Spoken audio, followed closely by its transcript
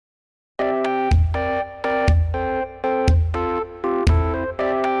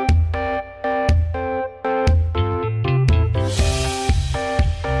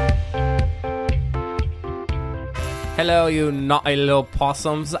Hello, you naughty little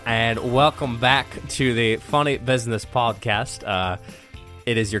possums, and welcome back to the Funny Business Podcast.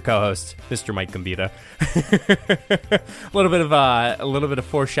 It is your co-host, Mr. Mike Gambita. a little bit of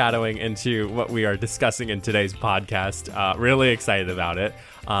foreshadowing into what we are discussing in today's podcast. Really excited about it.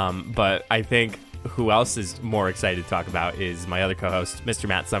 But I think who else is more excited to talk about is my other co-host, Mr.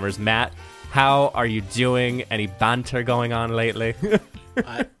 Matt Summers. Matt, how are you doing? Any banter going on lately?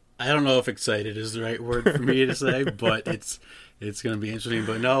 I don't know if excited is the right word for me to say, but it's going to be interesting.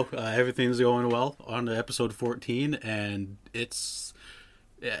 But no, everything's going well on to episode 14, and it's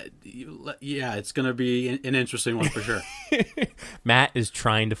going to be an interesting one for sure. Matt is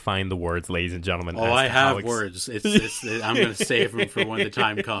trying to find the words, ladies and gentlemen. Oh, I have words. I'm going to save them for when the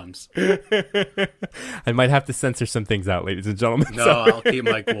time comes. I might have to censor some things out, ladies and gentlemen. No, I'll keep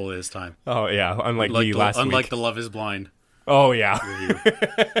my cool this time. Oh, yeah. Unlike me last week. Unlike the Love is Blind. Oh, yeah.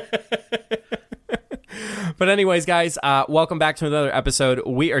 But anyways, guys, welcome back to another episode.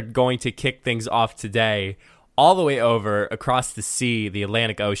 We are going to kick things off today all the way over across the sea, the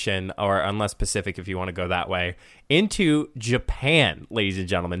Atlantic Ocean, or unless Pacific if you want to go that way, into Japan, ladies and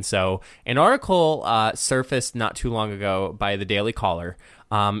gentlemen. So an article surfaced not too long ago by the Daily Caller.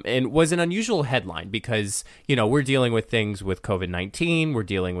 And was an unusual headline because, you know, we're dealing with things with COVID-19, we're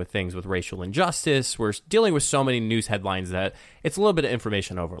dealing with things with racial injustice, we're dealing with so many news headlines that it's a little bit of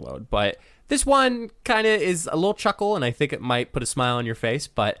information overload. But this one kind of is a little chuckle, and I think it might put a smile on your face.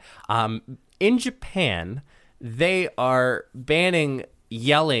 But in Japan, they are banning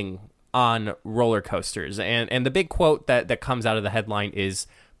yelling on roller coasters. And the big quote that comes out of the headline is,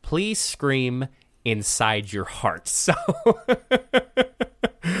 "Please scream inside your heart." So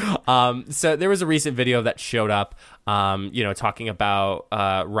so there was a recent video that showed up, talking about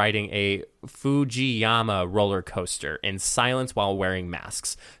riding a Fujiyama roller coaster in silence while wearing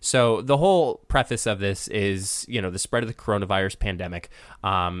masks. So the whole preface of this is, the spread of the coronavirus pandemic,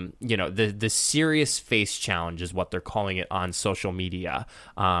 the serious face challenge is what they're calling it on social media.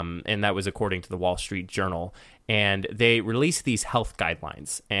 And that was according to the Wall Street Journal. And they release these health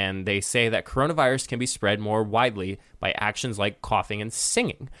guidelines, and they say that coronavirus can be spread more widely by actions like coughing and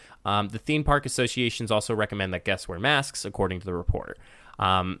singing. The theme park associations also recommend that guests wear masks, according to the report.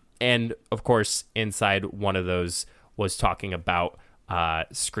 And, of course, inside one of those was talking about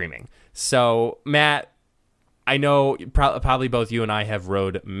screaming. So, Matt, I know probably both you and I have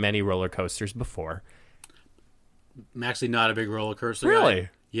rode many roller coasters before. I'm actually not a big roller coaster Really? guy.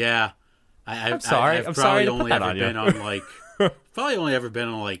 Yeah. I'm sorry to put that on you. Probably only ever been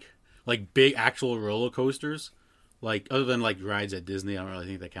on like big actual roller coasters, like other than like rides at Disney. I don't really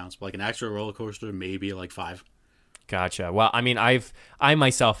think that counts. But like an actual roller coaster, maybe like 5. Gotcha. Well, I mean, I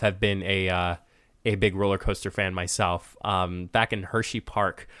myself have been a big roller coaster fan myself. Back in Hershey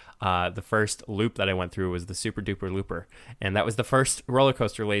Park, the first loop that I went through was the Super Duper Looper, and that was the first roller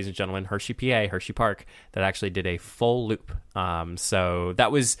coaster, ladies and gentlemen, Hershey, PA, Hershey Park, that actually did a full loop. So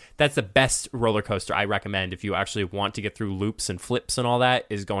that's the best roller coaster I recommend if you actually want to get through loops and flips and all that,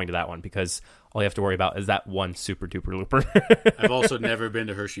 is going to that one, because all you have to worry about is that one Super Duper Looper. I've also never been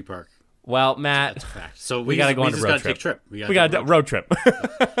to Hershey Park. Well, Matt, that's a fact. So we got to go on a road trip. We got a road trip.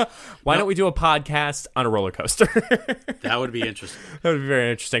 Why don't we do a podcast on a roller coaster? That would be interesting. That would be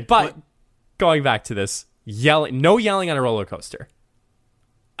very interesting. But going back to this, no yelling on a roller coaster.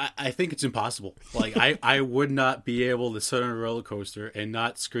 I think it's impossible. Like I would not be able to sit on a roller coaster and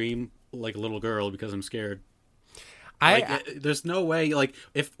not scream like a little girl because I'm scared. There's no way. Like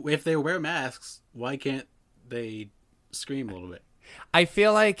if they wear masks, why can't they scream a little bit?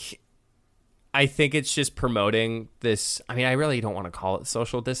 I think it's just promoting this. I mean, I really don't want to call it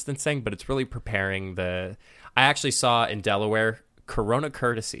social distancing, but it's really preparing I actually saw in Delaware Corona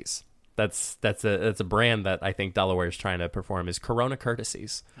Courtesies. That's a brand that I think Delaware is trying to perform, is Corona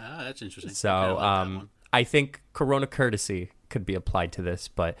Courtesies. Ah, that's interesting. So I think Corona Courtesy could be applied to this,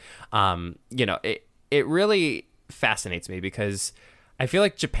 but it really fascinates me because I feel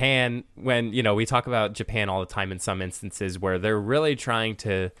like Japan, when we talk about Japan all the time in some instances where they're really trying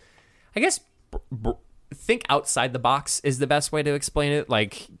to, I guess, think outside the box is the best way to explain it.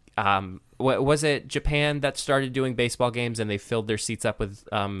 Like, was it Japan that started doing baseball games and they filled their seats up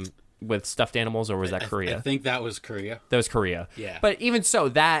with stuffed animals, or was that Korea? I think that was Korea. That was Korea. Yeah. But even so,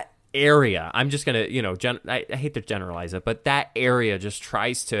 that area, I'm just gonna, I hate to generalize it, but that area just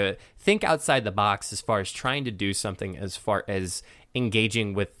tries to think outside the box as far as trying to do something as far as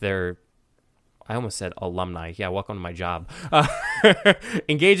engaging with their, I almost said alumni. Yeah, welcome to my job.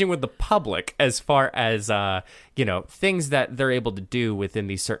 Engaging with the public as far as, things that they're able to do within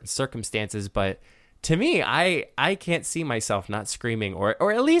these certain circumstances. But to me, I can't see myself not screaming,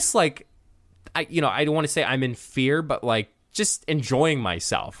 or at least like I don't want to say I'm in fear, but like just enjoying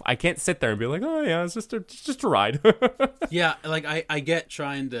myself. I can't sit there and be like, oh yeah, it's just a ride. Yeah, like I get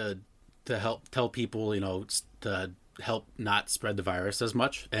trying to help tell people, to help not spread the virus as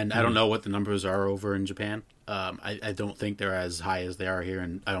much. And I don't know what the numbers are over in Japan. I don't think they're as high as they are here,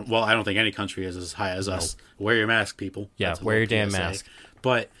 and I don't think any country is as high as us. Wear your mask, people. Yeah, wear your damn mask.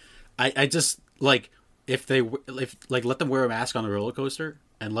 But I just like if let them wear a mask on the roller coaster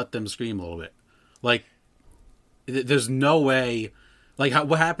and let them scream a little bit. Like there's no way. Like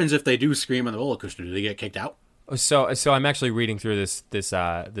what happens if they do scream on the roller coaster? Do they get kicked out? So I'm actually reading through this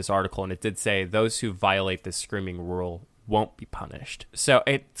article, and it did say those who violate this screaming rule won't be punished. So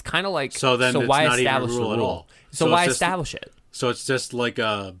it's kind of like so why establish a rule at all? So why establish it? So it's just like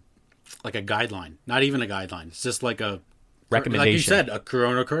a guideline, not even a guideline. It's just like a recommendation. Like you said, a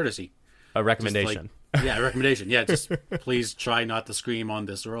corona courtesy. A recommendation. A recommendation. Yeah, just please try not to scream on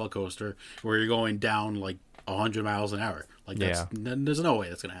this roller coaster where you're going down like 100 miles an hour. Like there's no way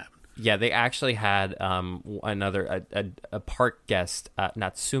that's gonna happen. Yeah, they actually had another park guest,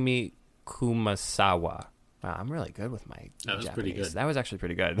 Natsumi Kumasawa. Wow, I'm really good with my Japanese. Pretty good. That was actually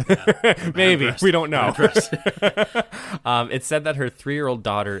pretty good. Yeah, maybe. We don't know. It said that her 3-year-old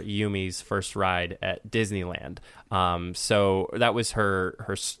daughter Yumi's first ride at Disneyland. So that was her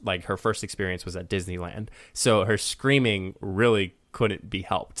first experience was at Disneyland. So her screaming really couldn't be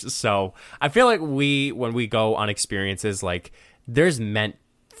helped. So I feel like when we go on experiences, like there's meant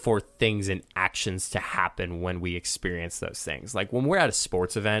for things and actions to happen when we experience those things. Like when we're at a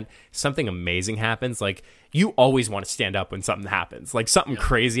sports event, something amazing happens. Like you always want to stand up when something happens. Like something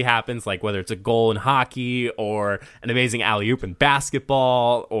crazy happens, like whether it's a goal in hockey or an amazing alley-oop in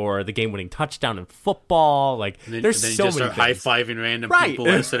basketball or the game-winning touchdown in football. Like there's so many things. High-fiving random people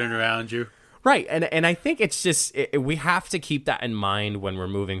that are sitting around you. Right, and I think it's just we have to keep that in mind when we're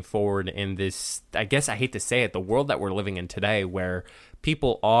moving forward in this, I guess I hate to say it, the world that we're living in today, where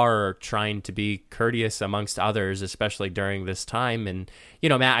people are trying to be courteous amongst others, especially during this time. And,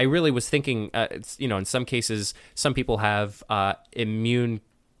 Matt, I really was thinking, in some cases, some people have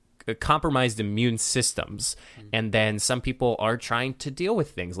compromised immune systems, and then some people are trying to deal with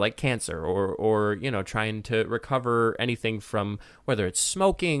things like cancer or trying to recover anything from whether it's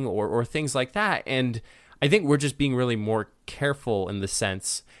smoking or things like that. And I think we're just being really more careful in the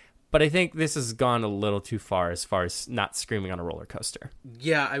sense, but I think this has gone a little too far as not screaming on a roller coaster.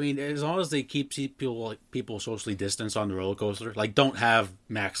 Yeah, I mean, as long as they keep people socially distanced on the roller coaster, like don't have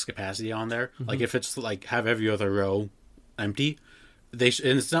max capacity on there. Like if it's like have every other row empty, and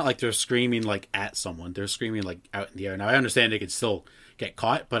it's not like they're screaming like at someone. They're screaming like out in the air. Now I understand they could still get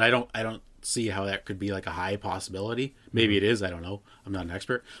caught, but I don't see how that could be like a high possibility. Maybe it is. I don't know. I'm not an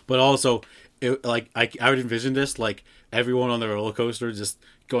expert. But also, I would envision this like everyone on the roller coaster just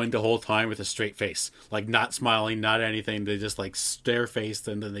going the whole time with a straight face, like not smiling, not anything. They just like stare faced,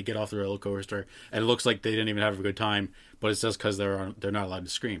 and then they get off the roller coaster, and it looks like they didn't even have a good time. But it's just because they're not allowed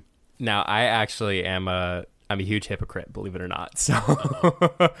to scream. Now I actually am I'm a huge hypocrite, believe it or not.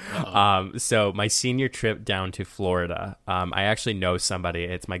 So, so my senior trip down to Florida, I actually know somebody.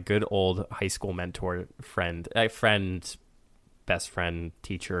 It's my good old high school mentor best friend,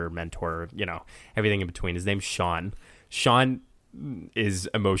 teacher, mentor, everything in between. His name's Sean. Sean is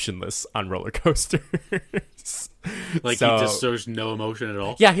emotionless on roller coasters. Like he just shows no emotion at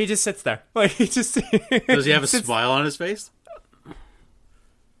all? Yeah, he just sits there. Like he just Does he have a smile on his face?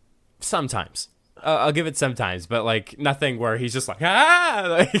 Sometimes. I'll give it sometimes, but like nothing where he's just like,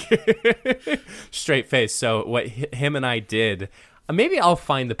 like straight face. So what him and I did, maybe I'll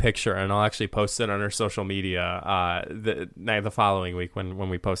find the picture and I'll actually post it on our social media the following week when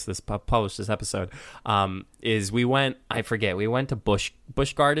we publish this episode. Is we went to Busch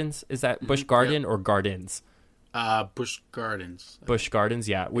Gardens. Is that Busch Garden or Gardens? Busch Gardens. Busch Gardens,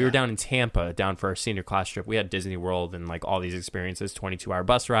 yeah. We were down in Tampa, down for our senior class trip. We had Disney World and like all these experiences, 22-hour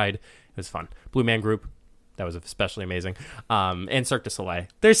bus ride. It was fun. Blue Man Group, that was especially amazing. And Cirque du Soleil.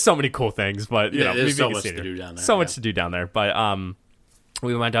 There's so many cool things, but there's so much to do down there. So much to do down there. But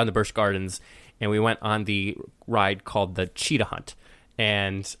we went down to Busch Gardens and we went on the ride called the Cheetah Hunt.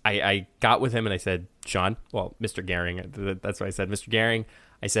 And I got with him and I said, Mr. Gehring, that's what I said. Mr. Gehring,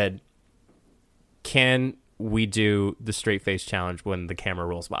 I said, can we do the straight face challenge when the camera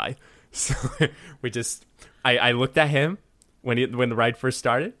rolls by? So I looked at him when the ride first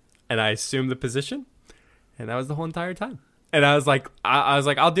started, and I assumed the position, and that was the whole entire time. And I was like,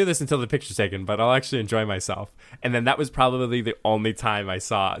 I'll do this until the picture's taken, but I'll actually enjoy myself. And then that was probably the only time I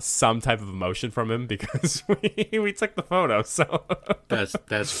saw some type of emotion from him because we took the photo. So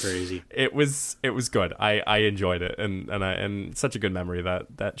that's crazy. It was good. I enjoyed it, and such a good memory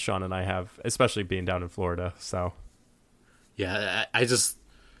that Sean and I have, especially being down in Florida. So yeah, I'm just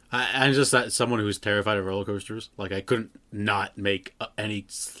someone who's terrified of roller coasters. Like I couldn't not make any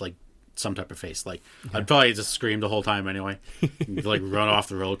like some type of face. Like I'd probably just scream the whole time anyway, like run off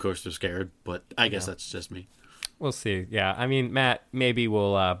the roller coaster scared. But I guess that's just me. We'll see. Yeah, I mean, Matt, maybe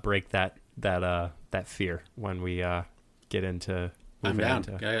we'll break that fear when we get into. I'm down.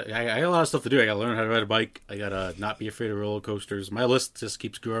 I got a lot of stuff to do. I got to learn how to ride a bike. I got to not be afraid of roller coasters. My list just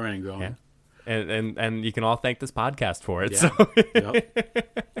keeps growing and growing. Yeah. And you can all thank this podcast for it. Yeah. So.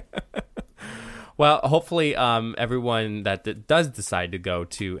 Yep. Well, hopefully, everyone that does decide to go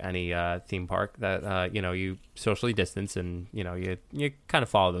to any theme park, that you socially distance and you kind of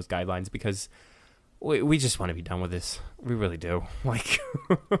follow those guidelines, because we just want to be done with this. We really do. Like,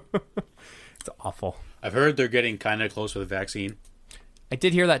 it's awful. I've heard they're getting kind of close with the vaccine. I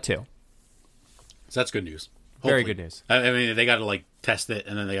did hear that too. So that's good news. Hopefully. Very good news. I mean, they got to like test it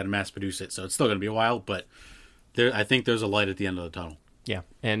and then they got to mass produce it, so it's still going to be a while. But I think there's a light at the end of the tunnel. Yeah,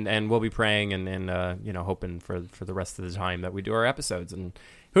 and we'll be praying and hoping for the rest of the time that we do our episodes, and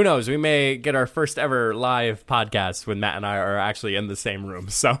who knows, we may get our first ever live podcast when Matt and I are actually in the same room.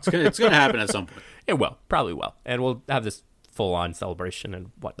 So it's gonna happen at some point. It will, probably will, and we'll have this full-on celebration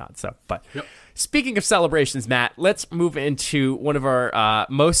and whatnot. So, but Speaking of celebrations, Matt, let's move into one of our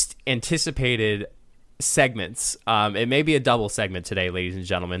most anticipated segments. It may be a double segment today, ladies and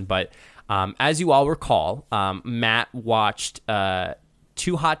gentlemen, but as you all recall, Matt watched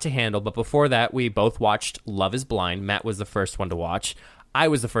Too Hot to Handle, but before that, we both watched Love is Blind. Matt was the first one to watch. I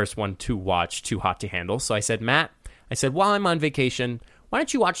was the first one to watch Too Hot to Handle. So I said, Matt, while I'm on vacation, why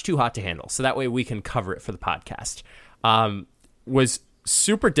don't you watch Too Hot to Handle? So that way we can cover it for the podcast. Was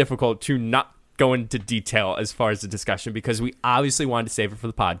super difficult to not go into detail as far as the discussion because we obviously wanted to save it for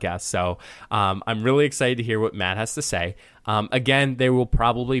the podcast. So I'm really excited to hear what Matt has to say. Again, there will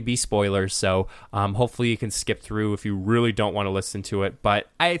probably be spoilers, so hopefully you can skip through if you really don't want to listen to it. But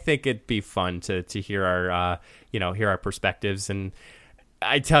I think it'd be fun to hear our perspectives. And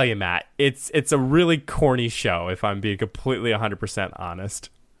I tell you, Matt, it's a really corny show, if I'm being completely 100%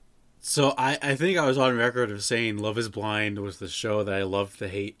 honest. So I think I was on record of saying Love is Blind was the show that I loved to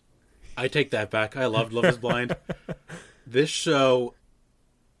hate. I take that back. I loved Love is Blind. This show,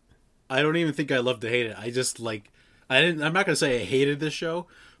 I don't even think I loved to hate it. I just I'm not going to say I hated this show,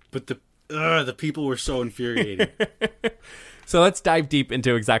 but the people were so infuriating. So let's dive deep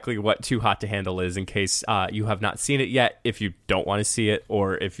into exactly what Too Hot to Handle is in case you have not seen it yet, if you don't want to see it,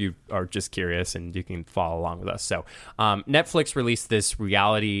 or if you are just curious and you can follow along with us. So Netflix released this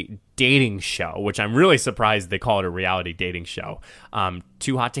reality dating show, which I'm really surprised they call it a reality dating show,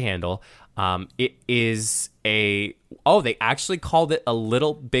 Too Hot to Handle. It is they actually called it A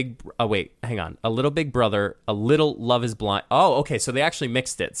Little Big Brother, A Little Love is Blind. Oh, okay, so they actually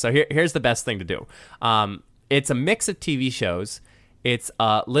mixed it. So here's the best thing to do. It's a mix of TV shows. It's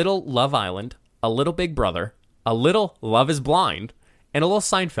a little Love Island, A Little Big Brother, A Little Love is Blind, and a little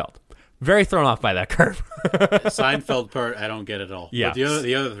Seinfeld. Very thrown off by that curve. Seinfeld part, I don't get at all. Yeah. But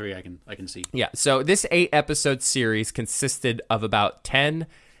the other three I can see. Yeah. So this 8-episode series consisted of about 10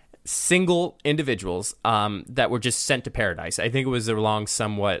 single individuals that were just sent to paradise. I think it was along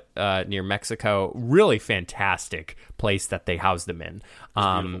somewhat near Mexico. Really fantastic place that they housed them in.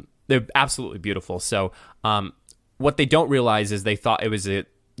 They're absolutely beautiful. So what they don't realize is they thought it was a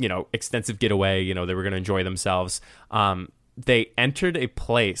extensive getaway. They were going to enjoy themselves. They entered a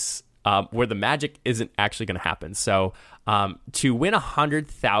place where the magic isn't actually going to happen. So to win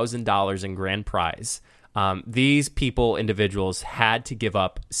 $100,000 in grand prize, these individuals had to give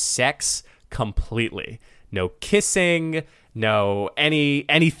up sex completely. No kissing, no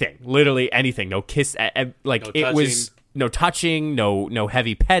anything, literally anything. No kiss, it was no touching, no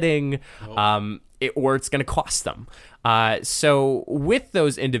heavy petting, or it's going to cost them. So with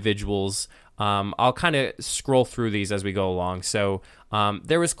those individuals, I'll kind of scroll through these as we go along. So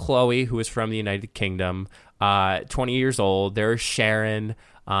there was Chloe, who was from the United Kingdom, 20 years old. There was Sharon.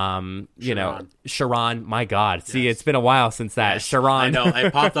 Sharon, my God. Yes. See, it's been a while since that. Yes. Sharon. I know. I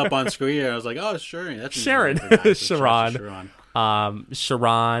popped up on screen and I was like, oh, Sharon. That's Sharon.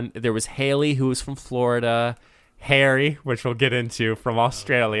 Sharon. There was Haley, who was from Florida. Harry, which we'll get into, from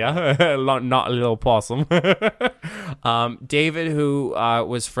Australia. Not a little possum. David, who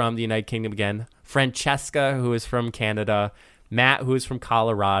was from the United Kingdom again. Francesca, who is from Canada. Matt, who is from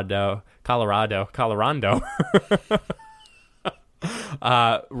Colorado.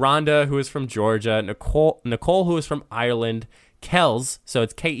 Rhonda, who is from Georgia. Nicole, who is from Ireland. Kelz, so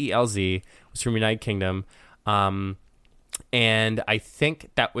it's Kelz, was from United Kingdom. And I think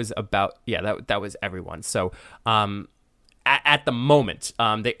that was about, that was everyone. So at the moment,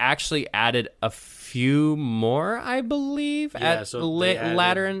 they actually added a few more, I believe,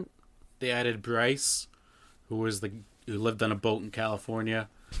 Lateran. They added Bryce, who lived on a boat in California.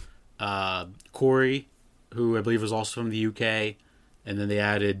 Corey, who I believe was also from the UK. And then they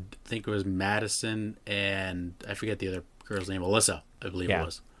added, I think it was Madison, and I forget the other girl's name, Alyssa, I believe it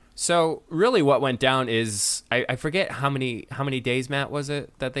was. So really, what went down is I forget how many days, Matt, was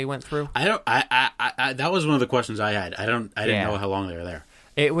it that they went through? I that was one of the questions I had. I didn't know how long they were there.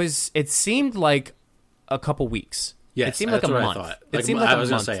 It seemed like a couple weeks. Yes, it seemed like a month. I thought. I was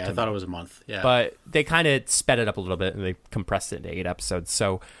going to say, I thought it was a month. Yeah, but they kind of sped it up a little bit and they compressed it into 8 episodes.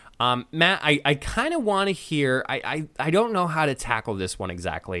 So, Matt, I kind of want to hear. I don't know how to tackle this one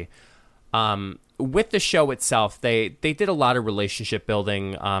exactly. With the show itself, they did a lot of relationship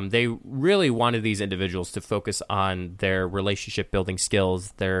building. They really wanted these individuals to focus on their relationship building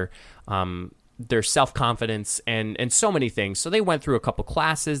skills, their self-confidence, and so many things. So they went through a couple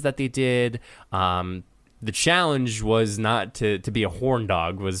classes that they did. The challenge was not to be a horn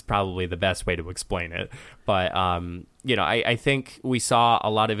dog, was probably the best way to explain it. But, I think we saw a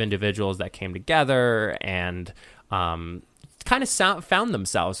lot of individuals that came together and kind of found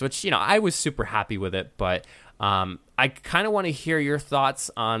themselves, which, I was super happy with it. But I kind of want to hear your thoughts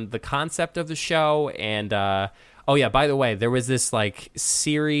on the concept of the show. And, by the way, there was this like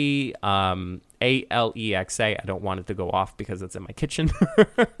Siri, Alexa. I don't want it to go off because it's in my kitchen.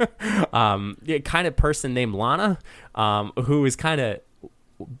 Kind of person named Lana, who is kind of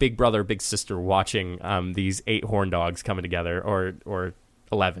big brother, big sister watching these 8 horn dogs coming together, or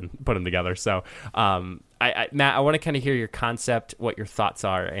 11 put them together. So, Matt, I want to kind of hear your concept, what your thoughts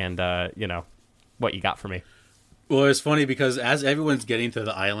are, and what you got for me. Well, it's funny because as everyone's getting to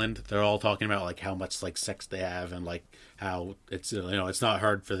the island, they're all talking about like how much like sex they have and like how it's it's not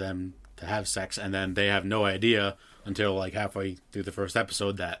hard for them to have sex, and then they have no idea until like halfway through the first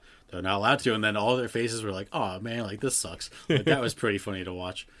episode that they're not allowed to, and then all their faces were like, "Oh man, like this sucks." Like, that was pretty funny to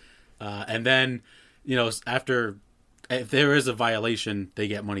watch. And then after, if there is a violation, they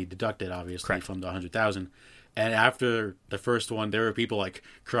get money deducted, obviously. Correct. From the 100,000. And after the first one, there were people like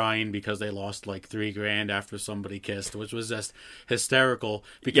crying because they lost like $3,000 after somebody kissed, which was just hysterical.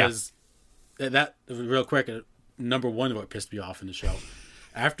 Because that real quick, number one, what pissed me off in the show,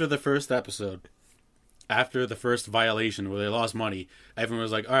 after the first episode, after the first violation where they lost money, everyone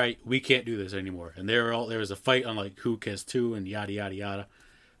was like, "All right, we can't do this anymore." And there was a fight on like who kissed who and yada yada yada.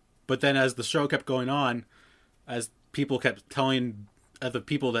 But then as the show kept going on, as people kept telling other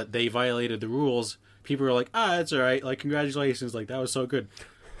people that they violated the rules, people were like, "It's all right. Like, congratulations. Like, that was so good."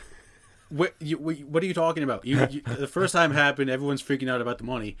 What are you talking about? The first time it happened, everyone's freaking out about the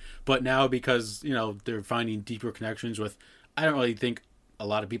money. But now because, they're finding deeper connections with... I don't really think a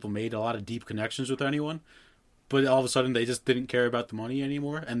lot of people made a lot of deep connections with anyone. But all of a sudden, they just didn't care about the money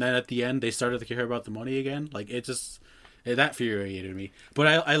anymore. And then at the end, they started to care about the money again. Like, that infuriated me. But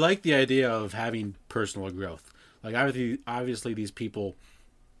I like the idea of having personal growth. Like, obviously these people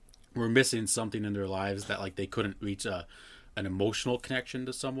were missing something in their lives that like they couldn't reach an emotional connection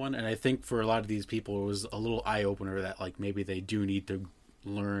to someone, and I think for a lot of these people it was a little eye-opener that like maybe they do need to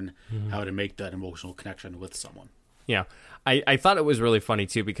learn how to make that emotional connection with someone. I thought it was really funny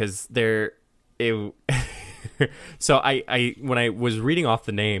too because so I when I was reading off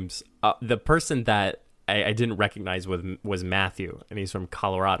the names, the person that I didn't recognize was Matthew, and he's from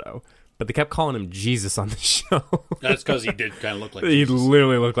Colorado. But they kept calling him Jesus on the show. That's because he did kind of look like Jesus. He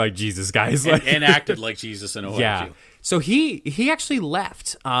literally looked like Jesus, guys. And acted like Jesus in a way, too. So he actually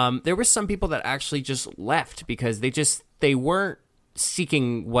left. There were some people that actually just left because they weren't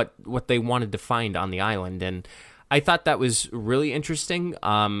seeking what they wanted to find on the island. And I thought that was really interesting.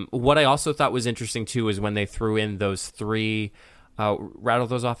 What I also thought was interesting, too, is when they threw in those 3... rattle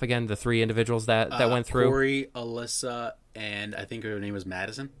those off again, the 3 individuals that went through. Corey, Alyssa, and I think her name was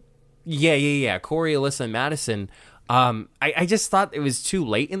Madison. Yeah. Corey, Alyssa, and Madison. I just thought it was too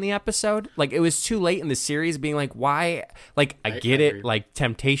late in the episode. Like, it was too late in the series being like, why? Like, I get it. Like,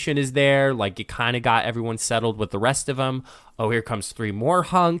 temptation is there. Like, you kind of got everyone settled with the rest of them. Oh, here comes 3 more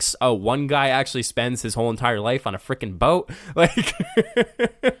hunks. Oh, one guy actually spends his whole entire life on a freaking boat. Like,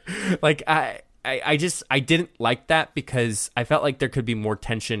 I didn't like that because I felt like there could be more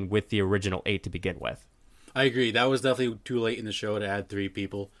tension with the original 8 to begin with. I agree. That was definitely too late in the show to add 3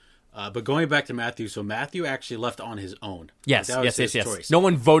 people. But going back to Matthew, so Matthew actually left on his own. Yes, like, yes. Choice. No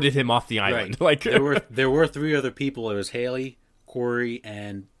one voted him off the island. Right. Like there were 3 other people. It was Haley, Corey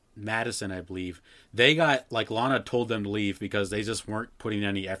and Madison, I believe, they got, like, Lana told them to leave because they just weren't putting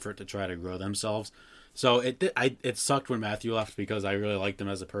any effort to try to grow themselves. So it sucked when Matthew left because I really liked him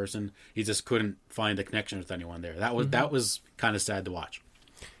as a person. He just couldn't find a connection with anyone there. That was kind of sad to watch.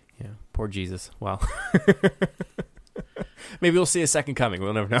 Yeah, poor Jesus. Well, maybe we'll see a second coming.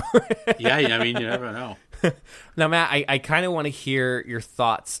 We'll never know. Yeah, I mean, you never know. Now, Matt, I kind of want to hear your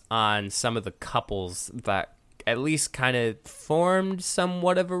thoughts on some of the couples that at least kind of formed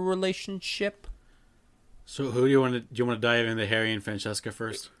somewhat of a relationship. So who do you want to dive into, Harry and Francesca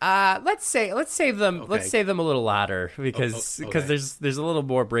first? Let's save them. Okay. Let's save them a little later because okay. there's a little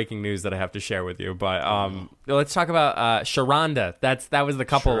more breaking news that I have to share with you. But let's talk about Sharonda. That was the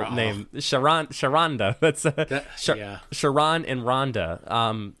couple name. Sharonda. That's Sharon and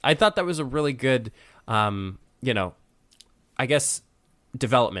Rhonda. I thought that was a really good, I guess,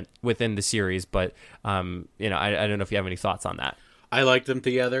 development within the series. But I don't know if you have any thoughts on that. I liked them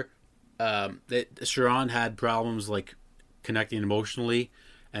together. Sharon had problems like connecting emotionally,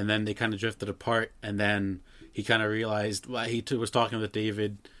 and then they kind of drifted apart, and then he kind of realized he was talking with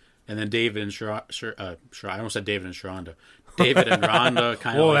David, and then David and I almost said David and Sharonda. David and Rhonda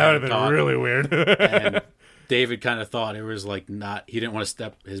kind of that would have been really weird. And David kind of thought it was like he didn't want to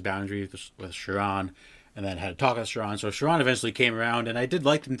step his boundaries with Sharon, and then had to talk with Sharon. So Sharon eventually came around, and I did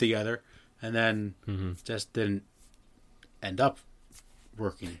like them together, and then just didn't end up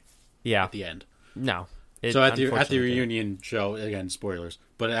working. Yeah. At the end. No. So at the reunion show, again, spoilers,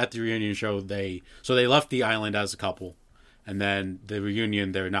 but at the reunion show, they left the island as a couple, and then the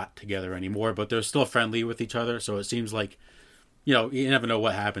reunion, they're not together anymore, but they're still friendly with each other. So it seems like, you never know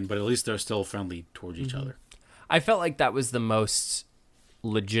what happened, but at least they're still friendly towards each other. I felt like that was the most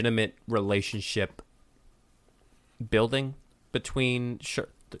legitimate relationship building between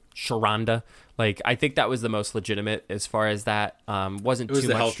Sharonda. Like, I think that was the most legitimate as far as that. Wasn't too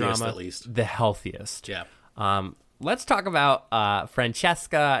much drama. At least the healthiest. Yeah. Let's talk about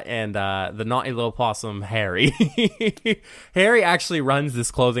Francesca and the naughty little possum Harry. Harry actually runs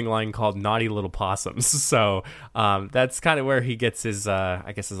this clothing line called Naughty Little Possums, so that's kind of where he gets his,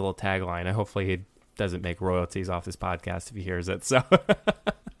 I guess, his little tagline. Hopefully, he doesn't make royalties off this podcast if he hears it. So,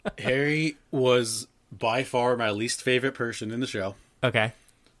 Harry was by far my least favorite person in the show. Okay.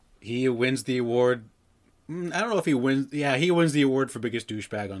 He wins the award. I don't know if he wins. Yeah, he wins the award for biggest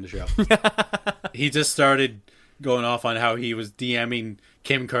douchebag on the show. He just started going off on how he was DMing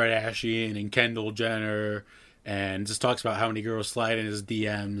Kim Kardashian and Kendall Jenner, and just talks about how many girls slide in his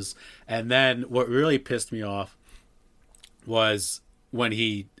DMs. And then what really pissed me off was when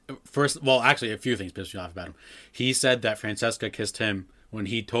actually a few things pissed me off about him. He said that Francesca kissed him when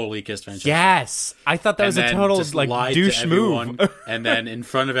he totally kissed Francesca. Yes, I thought that was a total douche move. And then in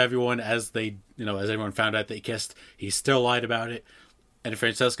front of everyone, as everyone found out they kissed, he still lied about it. And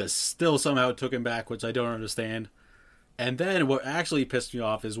Francesca still somehow took him back, which I don't understand. And then what actually pissed me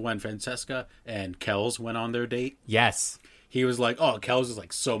off is when Francesca and Kells went on their date. Yes, he was like, "Oh, Kells is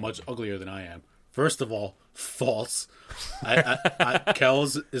like so much uglier than I am." First of all, false.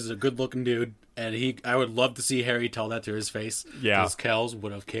 Kells is a good-looking dude. And I would love to see Harry tell that to his face. Yeah. Because Kells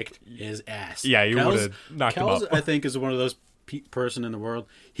would have kicked his ass. Yeah, you would have knocked him up. Kells, I think, is one of those person in the world.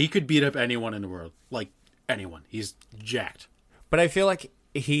 He could beat up anyone in the world. Like, anyone. He's jacked. But I feel like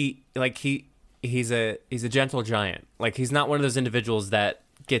he's a gentle giant. Like, he's not one of those individuals that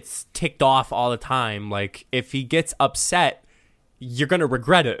gets ticked off all the time. Like, if he gets upset, you're going to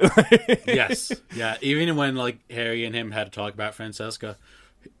regret it. Yes. Yeah. Even when, like, Harry and him had to talk about Francesca,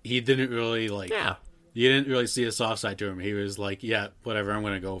 he didn't really, you didn't really see a soft side to him. He was like, yeah, whatever, I'm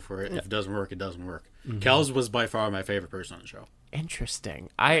going to go for it. If it doesn't work, it doesn't work. Mm-hmm. Kells was by far my favorite person on the show.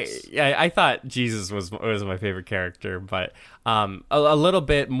 Interesting. I thought Jesus was my favorite character, but a little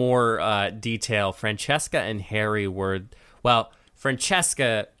bit more detail. Francesca and Harry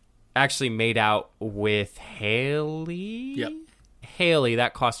Francesca actually made out with Haley. Yep. Haley,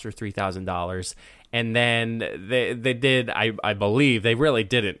 that cost her $3,000. And then they did, I believe, they really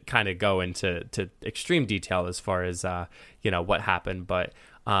didn't kind of go into extreme detail as far as, what happened. But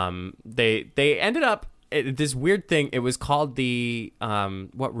they ended up, this weird thing, it was called the,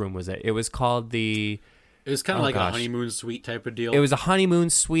 what room was it? It was called the... It was kind of a honeymoon suite type of deal. It was a honeymoon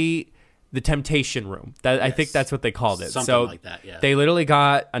suite, the Temptation Room. Yes. I think that's what they called it. Something like that, yeah. They literally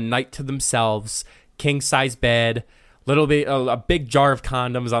got a night to themselves, king-size bed, a big jar of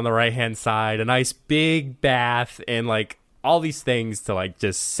condoms on the right-hand side, a nice big bath, and like all these things to like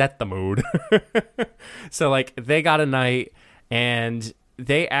just set the mood. So like they got a night, and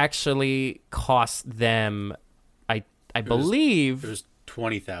they actually cost them, I believe it was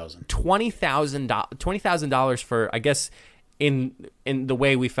 $20,000. $20,000 for, I guess, in the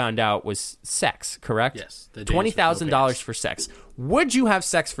way we found out was sex, correct? Yes. $20,000 for sex. Would you have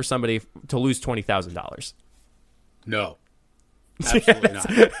sex for somebody to lose $20,000? No. Absolutely not.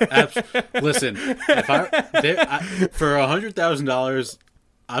 Listen, if for $100,000,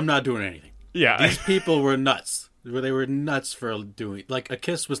 I'm not doing anything. Yeah. These people were nuts. They were nuts for doing, like, a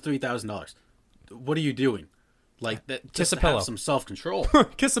kiss was $3,000. What are you doing? Like, that, kiss just a pillow. Have some self-control.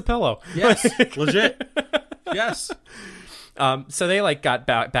 Kiss a pillow. Yes, legit. Yes. So they like got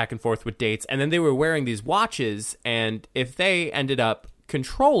back and forth with dates, and then they were wearing these watches, and if they ended up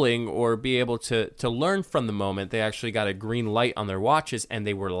controlling or be able to learn from the moment, they actually got a green light on their watches, and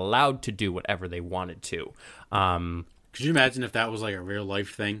they were allowed to do whatever they wanted to. Could you imagine if that was like a real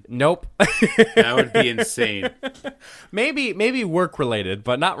life thing? Nope. That would be insane. Maybe work related,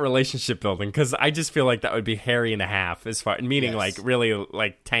 but not relationship building, because I just feel like that would be hairy and a half, as far meaning like really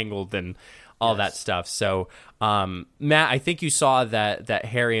like tangled and all that stuff. So, Matt, I think you saw that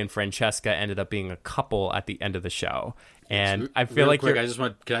Harry and Francesca ended up being a couple at the end of the show, and I feel like quick,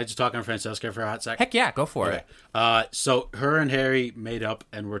 can I just talk on Francesca for a hot sec? Heck yeah, go for it. So her and Harry made up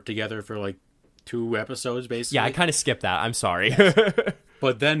and were together for like 2 episodes, basically. Yeah, I kind of skipped that. I'm sorry. Yes.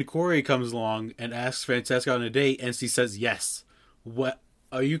 But then Corey comes along and asks Francesca on a date, and she says yes. What?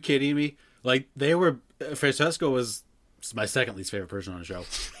 Are you kidding me? Like, Francesca was my second least favorite person on the show,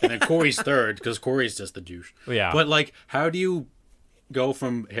 and then Corey's third, because Corey's just the douche. Yeah. But, like, how do you go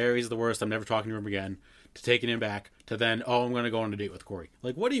from Harry's the worst, I'm never talking to him again, to taking him back, to then, I'm going to go on a date with Corey?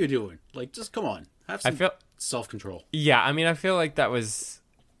 Like, what are you doing? Like, just come on. Have some self-control. Yeah, I mean, I feel like that was...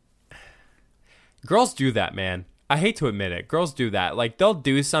 Girls do that, man. I hate to admit it. Girls do that. Like, they'll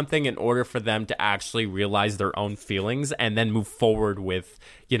do something in order for them to actually realize their own feelings and then move forward with,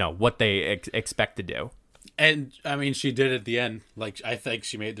 what they expect to do. And, I mean, she did at the end. Like, I think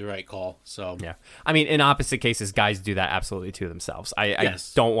she made the right call, so... Yeah. I mean, in opposite cases, guys do that absolutely to themselves. I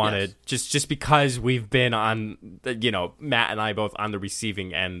don't want to... Just because we've been on, Matt and I both on the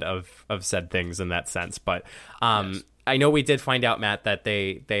receiving end of said things in that sense. But, I know we did find out, Matt, that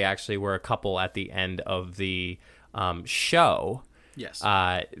they actually were a couple at the end of the show. Yes.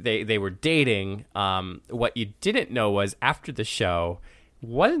 They were dating. What you didn't know was after the show,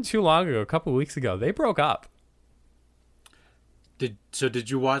 wasn't too long ago, a couple of weeks ago, they broke up.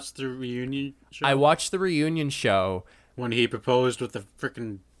 Did you watch the reunion show? I watched the reunion show. When he proposed with the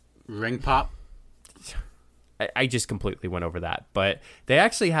freaking ring pop? I just completely went over that. But they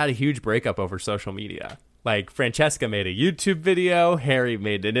actually had a huge breakup over social media. Like, Francesca made a YouTube video, Harry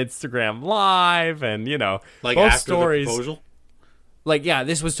made an Instagram live, and, like both after stories. The proposal? Like, yeah,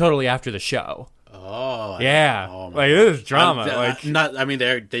 this was totally after the show. Oh. Yeah. Like, this is drama.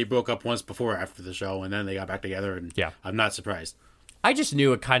 They broke up once before after the show, and then they got back together, and I'm not surprised. I just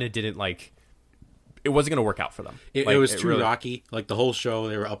knew it kind of didn't, it wasn't going to work out for them. It was too rocky. Like, the whole show,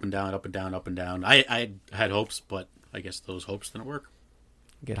 they were up and down, up and down, up and down. I had hopes, but I guess those hopes didn't work.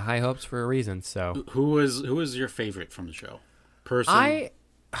 Get high hopes for a reason, so... Who was your favorite from the show? Person,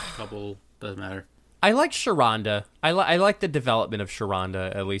 couple, doesn't matter. I like Sharonda. I like the development of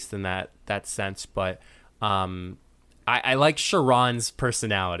Sharonda, at least in that sense, but I like Sharon's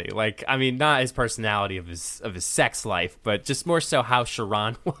personality. Like, I mean, not his personality of his sex life, but just more so how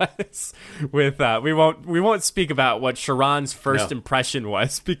Sharon was with we won't speak about what Sharon's first impression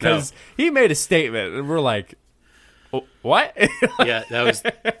was, because he made a statement and we're like, oh, what? Yeah, that was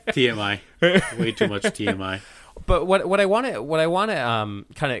TMI. Way too much TMI. But what I want to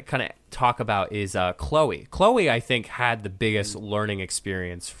kind of talk about is Chloe. Chloe, I think, had the biggest learning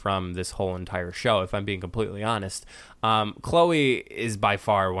experience from this whole entire show, if I'm being completely honest. Chloe is by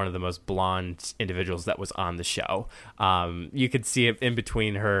far one of the most blonde individuals that was on the show. You could see it in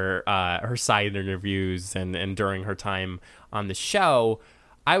between her side interviews and during her time on the show.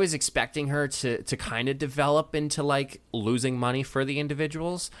 I was expecting her to kind of develop into like losing money for the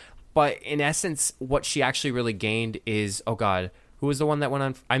individuals. But in essence, what she actually really gained is, oh God, who was the one that went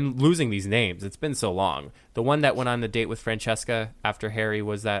on? I'm losing these names. It's been so long. The one that went on the date with Francesca after Harry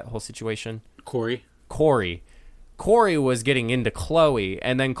was that whole situation? Corey. Corey was getting into Chloe,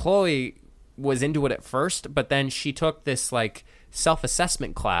 and then Chloe was into it at first, but then she took this like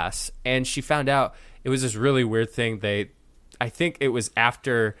self-assessment class, and she found out it was this really weird thing. I think it was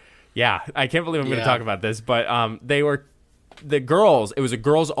after, I can't believe I'm going to talk about this, but they were... The girls, it was a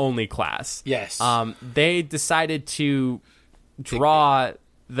girls-only class. Yes. They decided to draw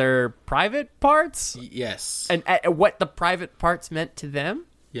their private parts. Yes. And what the private parts meant to them.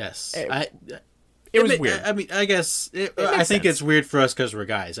 Yes. It was weird. I mean, I guess I think it's weird for us because we're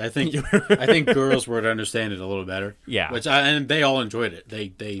guys. I think girls would understand it a little better. Yeah. And they all enjoyed it.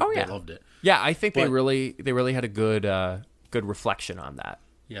 They loved it. Yeah, I think they really had a good good reflection on that.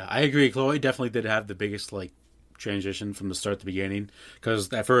 Yeah, I agree. Chloe definitely did have the biggest like transition from the start to the beginning,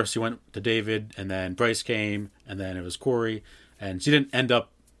 because at first she went to David, and then Bryce came, and then it was Corey, and she didn't end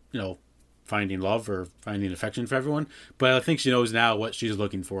up, finding love or finding affection for everyone. But I think she knows now what she's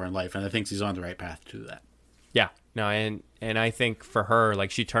looking for in life, and I think she's on the right path to that. Yeah, no, and I think for her,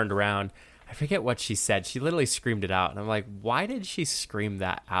 like, she turned around. I forget what she said. She literally screamed it out. And I'm like, why did she scream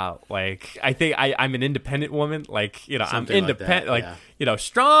that out? Like, I think I'm an independent woman. Like, Something I'm independent, like that,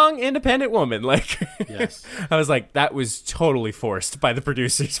 strong, independent woman. Like, yes. I was like, that was totally forced by the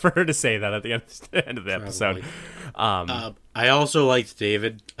producers for her to say that at the end of the episode. I also liked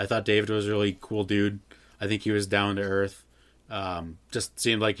David. I thought David was a really cool dude. I think he was down to earth. Just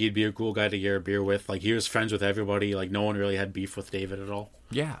seemed like he'd be a cool guy to get a beer with. Like, he was friends with everybody. Like, no one really had beef with David at all.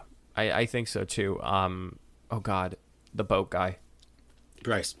 Yeah. I think so too. Oh God, the boat guy,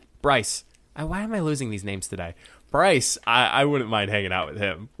 Bryce. Why am I losing these names today? Bryce. I wouldn't mind hanging out with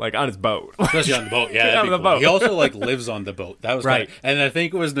him, like on his boat, especially on the boat. Yeah, on the boat. He also like lives on the boat. That was right. And I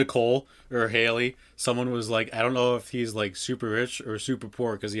think it was Nicole or Haley. Someone was like, I don't know if he's like super rich or super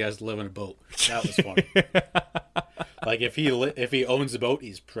poor because he has to live in a boat. That was funny. Like if he owns the boat,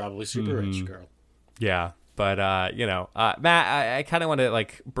 he's probably super rich, girl. Yeah. But, Matt, I kind of want to,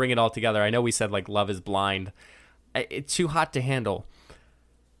 like, bring it all together. I know we said, like, Love is Blind. It's too hot to handle.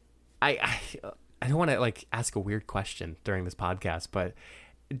 I don't want to, like, ask a weird question during this podcast, but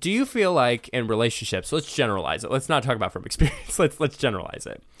do you feel like in relationships, let's generalize it. Let's not talk about from experience. Let's generalize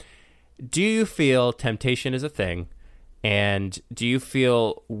it. Do you feel temptation is a thing? And do you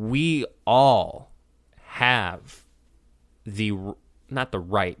feel we all have not the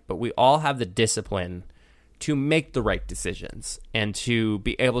right, but we all have the discipline to make the right decisions and to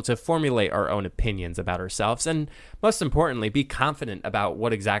be able to formulate our own opinions about ourselves, and most importantly, be confident about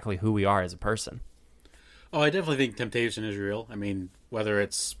who we are as a person? Oh, I definitely think temptation is real. I mean,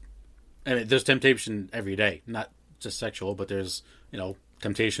 there's temptation every day, not just sexual, but there's,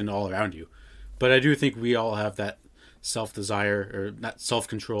 temptation all around you. But I do think we all have that self-desire, or not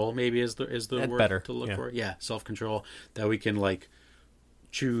self-control, maybe is the word better. To look for. Yeah, self-control, that we can, like,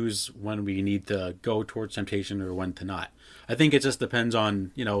 choose when we need to go towards temptation or when to not. I think it just depends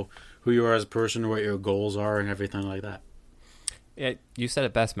on, who you are as a person, what your goals are, and everything like that. You said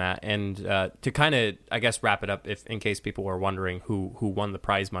it best, Matt. And to kind of, I guess, wrap it up, in case people were wondering who won the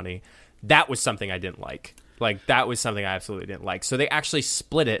prize money, that was something I didn't like. Like, that was something I absolutely didn't like. So they actually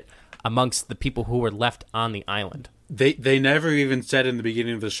split it amongst the people who were left on the island. They never even said in the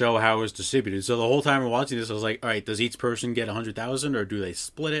beginning of the show how it was distributed. So the whole time we're watching this, I was like, all right, does each person get 100,000 or do they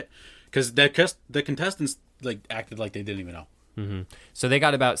split it? Because the contestants like acted like they didn't even know. Mm-hmm. So they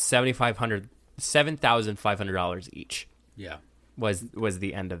got about $7,500 each. Yeah, was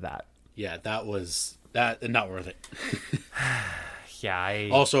the end of that. Yeah, that was not worth it. Yeah.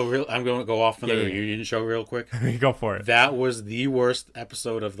 Also, I'm going to go off on the reunion show real quick. Go for it. That was the worst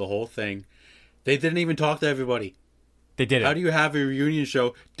episode of the whole thing. They didn't even talk to everybody. They did it. How do you have a reunion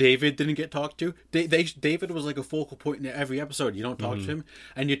show? David didn't get talked to. David was like a focal point in every episode. You don't talk to him.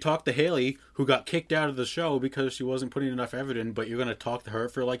 And you talk to Haley, who got kicked out of the show because she wasn't putting enough effort in, but you're going to talk to her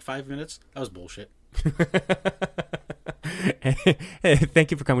for like 5 minutes? That was bullshit.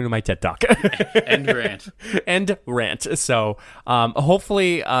 Thank you for coming to my TED Talk. And rant. So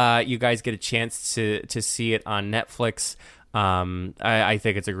hopefully you guys get a chance to see it on Netflix. I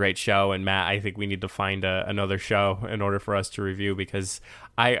think it's a great show, and Matt, I think we need to find another show in order for us to review, because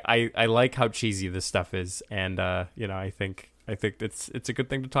I like how cheesy this stuff is, and I think it's a good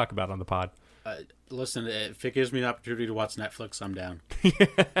thing to talk about on the pod. Listen, if it gives me an opportunity to watch Netflix, I'm down.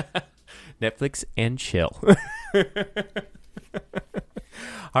 Netflix and chill.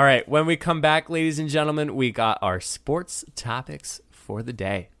 All right, when we come back, ladies and gentlemen, we got our sports topics for the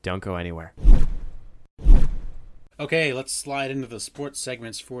day. Don't go anywhere. Okay, let's slide into the sports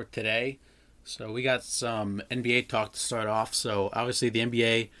segments for today. So we got some NBA talk to start off. So obviously the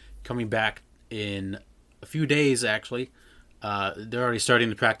NBA coming back in a few days, actually. They're already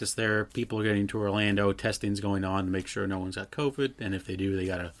starting to practice there. People are getting to Orlando. Testing's going on to make sure no one's got COVID. And if they do, they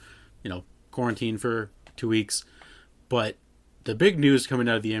got to, quarantine for 2 weeks. But the big news coming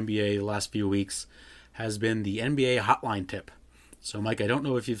out of the NBA the last few weeks has been the NBA hotline tip. So, Mike, I don't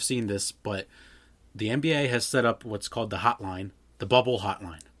know if you've seen this, but the NBA has set up what's called the hotline, the bubble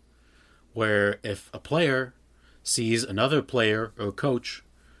hotline, where if a player sees another player or coach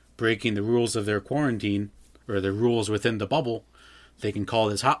breaking the rules of their quarantine or the rules within the bubble, they can call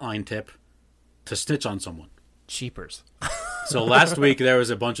this hotline tip to snitch on someone. Cheapers. So last week there was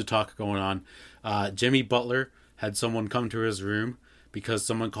a bunch of talk going on. Jimmy Butler had someone come to his room because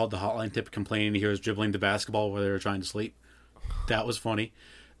someone called the hotline tip complaining he was dribbling the basketball while they were trying to sleep. That was funny.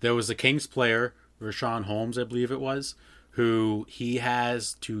 There was a Kings player, Rashawn Holmes, I believe it was, who he had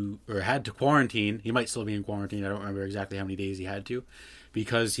to quarantine. He might still be in quarantine. I don't remember exactly how many days he had to,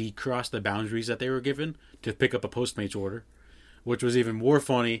 because he crossed the boundaries that they were given to pick up a Postmates order, which was even more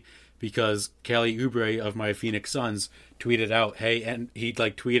funny because Kelly Oubre of my Phoenix Suns tweeted out, "Hey," and he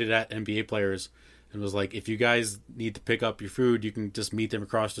tweeted at NBA players and was like, "If you guys need to pick up your food, you can just meet them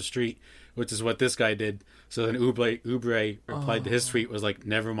across the street," which is what this guy did. So then Oubre replied to his tweet, was like,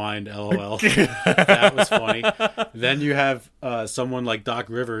 "Never mind, LOL." That was funny. Then you have someone like Doc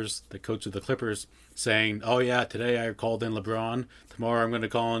Rivers, the coach of the Clippers, saying, "Oh yeah, today I called in LeBron. Tomorrow I'm going to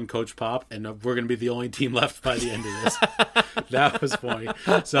call in Coach Pop, and we're going to be the only team left by the end of this." That was funny.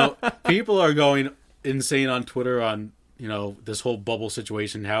 So people are going insane on Twitter on this whole bubble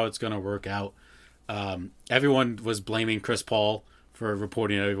situation, how it's going to work out. Everyone was blaming Chris Paul for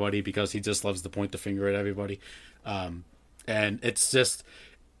reporting everybody because he just loves to point the finger at everybody. And it's just,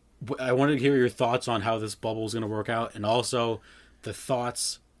 I wanted to hear your thoughts on how this bubble is going to work out, and also the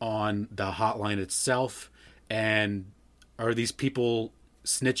thoughts on the hotline itself. And are these people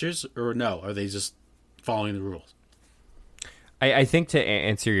snitchers or no? Are they just following the rules? I think to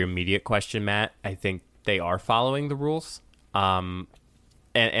answer your immediate question, Matt, I think they are following the rules. And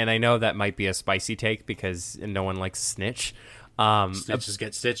I know that might be a spicy take because no one likes a snitch. Snitches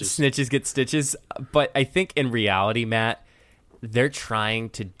get stitches. Snitches get stitches. But I think in reality, Matt, they're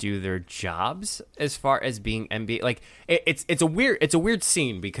trying to do their jobs as far as being NBA. Like it's a weird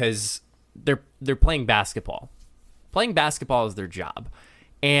scene because they're playing basketball. Playing basketball is their job.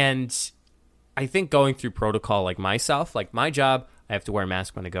 And I think going through protocol like myself, like my job, I have to wear a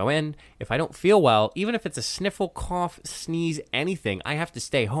mask when I go in. If I don't feel well, even if it's a sniffle, cough, sneeze, anything, I have to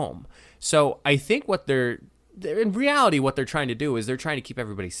stay home. So I think in reality, what they're trying to do is they're trying to keep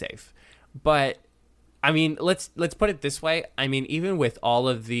everybody safe. But I mean, let's put it this way. I mean, even with all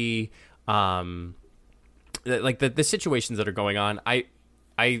of the the situations that are going on,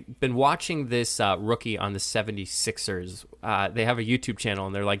 I've been watching this rookie on the 76ers. They have a YouTube channel,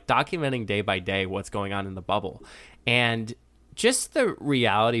 and they're documenting day by day what's going on in the bubble. And just the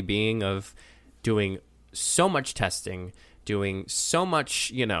reality being of doing so much testing, doing so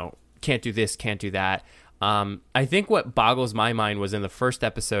much, can't do this, can't do that. I think what boggles my mind was in the first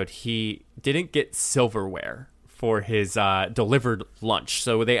episode, he didn't get silverware for his delivered lunch.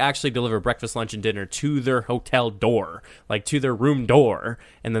 So they actually deliver breakfast, lunch, and dinner to their hotel door, to their room door,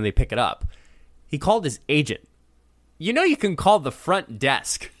 and then they pick it up. He called his agent. You can call the front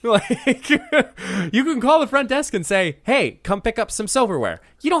desk. You can call the front desk and say, "Hey, come pick up some silverware."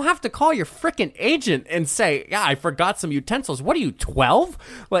 You don't have to call your frickin' agent and say, "Yeah, I forgot some utensils." What are you, 12?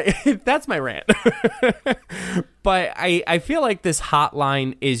 That's my rant. But I feel like this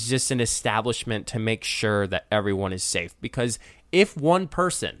hotline is just an establishment to make sure that everyone is safe. Because if one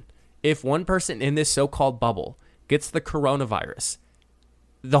person in this so-called bubble gets the coronavirus,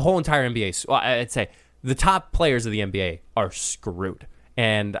 the whole entire NBA, I'd say, the top players of the NBA are screwed.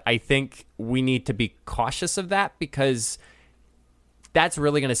 And I think we need to be cautious of that because that's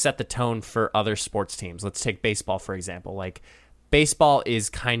really going to set the tone for other sports teams. Let's take baseball, for example. Baseball is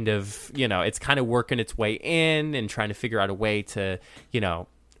kind of, it's kind of working its way in and trying to figure out a way to,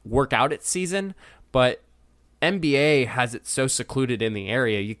 work out its season. But NBA has it so secluded in the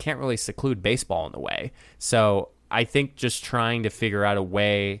area, you can't really seclude baseball in the way. So I think just trying to figure out a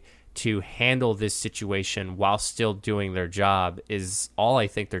way to handle this situation while still doing their job is all I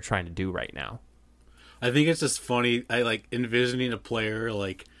think they're trying to do right now. I think it's just funny. I envisioning a player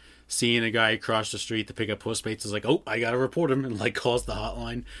seeing a guy across the street to pick up Postmates is "Oh, I gotta report him," and calls the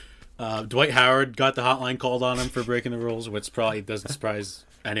hotline. Dwight Howard got the hotline called on him for breaking the rules, which probably doesn't surprise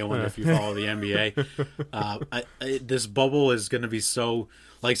anyone if you follow the NBA. This bubble is going to be so,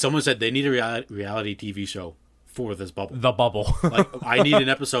 someone said they need a reality TV show for this bubble. The bubble. I need an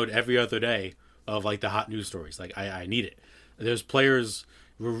episode every other day of the hot news stories. I need it. There's players.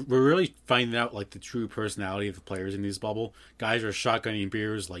 We're really finding out the true personality of the players in this bubble. Guys are shotgunning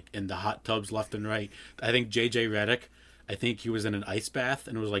beers in the hot tubs left and right. I think JJ Redick, I think he was in an ice bath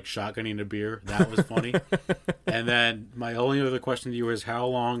and was shotgunning a beer. That was funny. And then my only other question to you is, how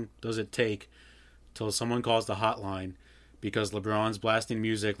long does it take till someone calls the hotline because LeBron's blasting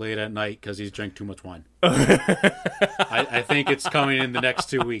music late at night because he's drank too much wine? I think it's coming in the next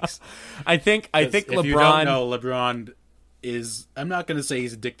 2 weeks. I think LeBron. If you don't know, LeBron is, I'm not going to say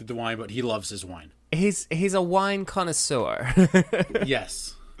he's addicted to wine, but he loves his wine. He's a wine connoisseur.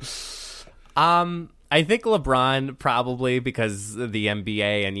 Yes. I think LeBron probably, because the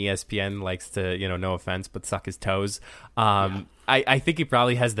NBA and ESPN likes to, no offense, but suck his toes. I I think he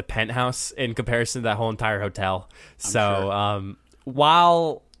probably has the penthouse in comparison to that whole entire hotel. So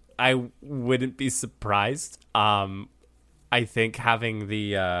while I wouldn't be surprised, I think having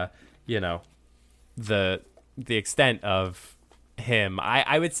the the extent of him,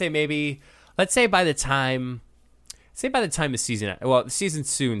 I would say maybe, let's say by the time the season, well, the season's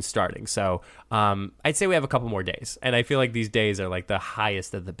soon starting, so I'd say we have a couple more days, and I feel like these days are like the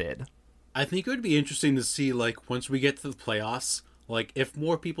highest of the bid. I think it would be interesting to see, like, once we get to the playoffs, like, if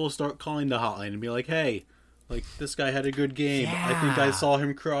more people start calling the hotline and be like, hey, like, this guy had a good game. Yeah. I think I saw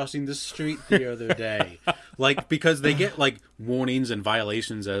him crossing the street the other day. Like, because they get, like, warnings and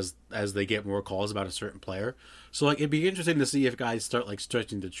violations as they get more calls about a certain player. So, like, it'd be interesting to see if guys start, like,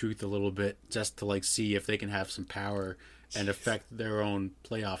 stretching the truth a little bit just to, like, see if they can have some power and affect their own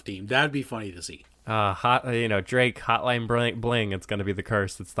playoff team. That'd be funny to see. Drake, hotline bling. It's going to be the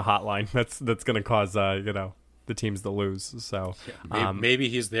curse. It's the hotline that's going to cause, the teams to lose. So maybe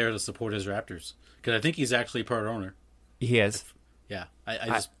he's there to support his Raptors, because I think he's actually part owner. He is. I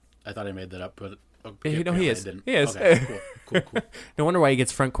thought I made that up, but he is. He is. Okay, cool. No wonder why he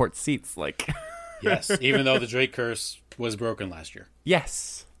gets front court seats. Like, yes, even though the Drake curse was broken last year.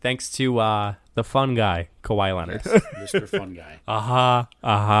 Yes, thanks to the fun guy, Kawhi Leonard, yes, Mr. Fun Guy. All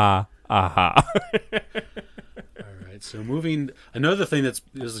right, so another thing this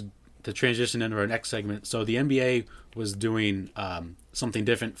is to transition into our next segment. So the NBA was doing something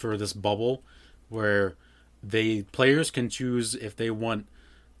different for this bubble, where players can choose if they want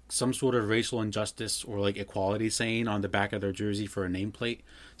some sort of racial injustice or like equality saying on the back of their jersey for a nameplate.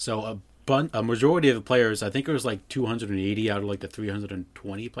 So a majority of the players, I think it was like 280 out of like the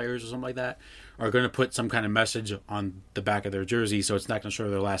 320 players or something like that, are going to put some kind of message on the back of their jersey, so it's not going to show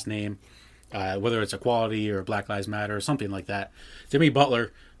their last name, whether it's equality or Black Lives Matter or something like that. Jimmy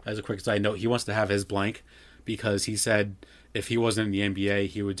Butler, as a quick side note, he wants to have his blank because he said if he wasn't in the NBA,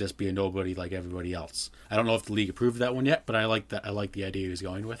 he would just be a nobody like everybody else. I don't know if the league approved that one yet, but I like that. I like the idea he was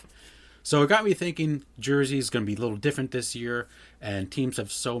going with. So it got me thinking jersey is going to be a little different this year, and teams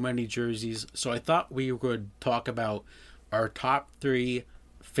have so many jerseys. So I thought we would talk about our top 3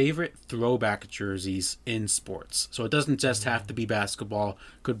 favorite throwback jerseys in sports. So it doesn't just have to be basketball.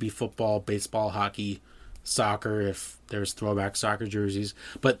 Could be football, baseball, hockey, soccer, if there's throwback soccer jerseys.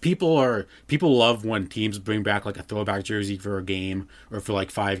 But people love when teams bring back like a throwback jersey for a game or for like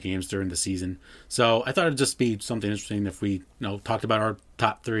 5 games during the season. So I thought it'd just be something interesting if we talked about our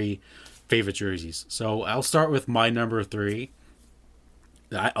top 3 favorite jerseys. So I'll start with my number 3.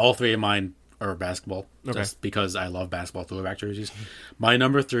 All 3 of mine are basketball, just because I love basketball throwback jerseys. My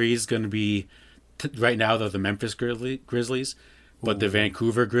number 3 is going to be right now they're the Memphis Grizzlies, but the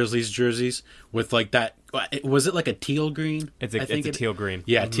Vancouver Grizzlies jerseys with like that. Was it like a teal green? It's a teal green.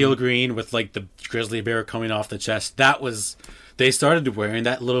 Yeah, teal green with like the grizzly bear coming off the chest. They started wearing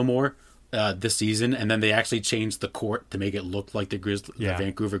that a little more this season, and then they actually changed the court to make it look like the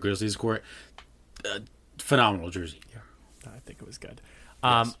Vancouver Grizzlies court. Phenomenal jersey. Yeah, I think it was good.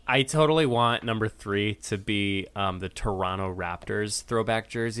 Yes. I totally want number 3 to be the Toronto Raptors throwback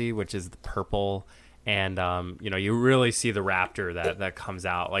jersey, which is the purple, and you really see the raptor that comes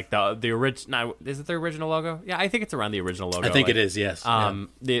out, like the original. Is it the original logo? Yeah, I think it's around the original logo. I think it is. Yes.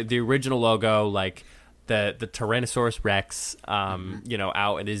 The original logo, like the Tyrannosaurus Rex,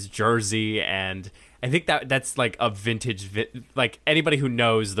 out in his jersey, and I think that's like a vintage, like anybody who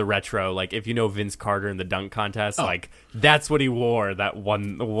knows the retro, like if you know Vince Carter in the dunk contest, like that's what he wore that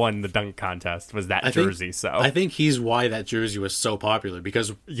won the dunk contest, was that jersey. So I think he's why that jersey was so popular,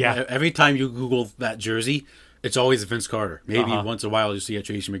 because every time you Google that jersey, it's always Vince Carter. Maybe once in a while you see a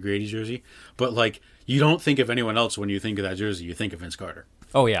Tracy McGrady jersey, but like you don't think of anyone else when you think of that jersey. You think of Vince Carter.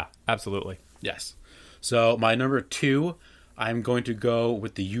 Oh yeah, absolutely. Yes. So my number 2, I'm going to go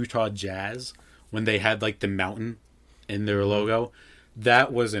with the Utah Jazz. When they had like the mountain in their logo,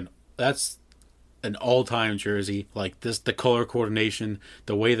 that's an all-time jersey. Like the color coordination,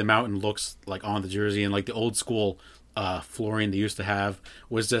 the way the mountain looks like on the jersey, and like the old school flooring they used to have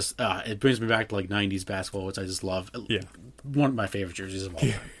was just it brings me back to like 90s basketball, which I just love. Yeah, one of my favorite jerseys of all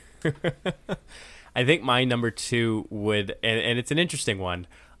time. I think my number 2 would, and it's an interesting one,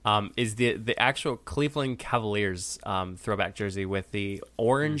 is the actual Cleveland Cavaliers throwback jersey with the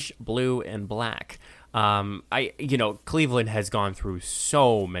orange, blue, and black. Cleveland has gone through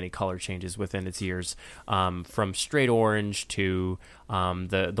so many color changes within its years, from straight orange to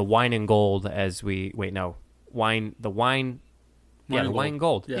the wine and gold. The wine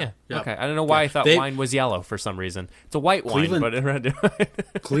gold. Yeah. Okay. I don't know why I thought wine was yellow for some reason. It's a white wine,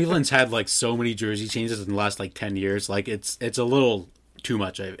 but Cleveland's had like so many jersey changes in the last like 10 years. Like it's a little too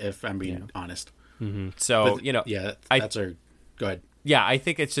much, if I'm being honest. Mm-hmm. So that's our Go ahead. Yeah, I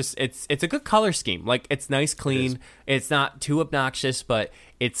think it's just it's a good color scheme. Like it's nice, clean. It's not too obnoxious, but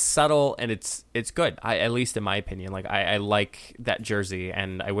it's subtle and it's good. At least in my opinion. Like I like that jersey,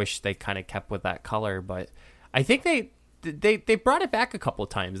 and I wish they kind of kept with that color. But I think they brought it back a couple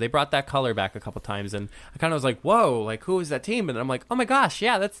of times. They brought that color back a couple of times, and I kind of was like, whoa, like who is that team? And I'm like, oh my gosh,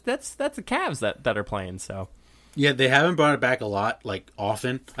 yeah, that's the Cavs that are playing. So yeah, they haven't brought it back a lot, like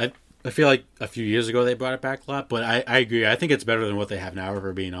often. I feel like a few years ago they brought it back a lot, but I agree. I think it's better than what they have now, if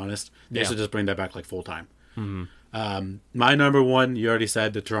we're being honest. They should just bring that back like full time. Mm-hmm. My number one, you already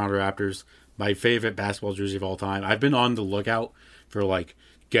said, the Toronto Raptors. My favorite basketball jersey of all time. I've been on the lookout for like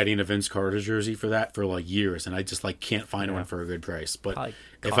getting a Vince Carter jersey for that for like years, and I just like can't find one for a good price. But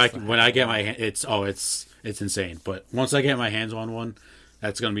when I get my it's insane. But once I get my hands on one,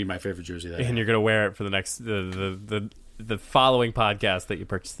 that's gonna be my favorite jersey. You're gonna wear it for the next the following podcast that you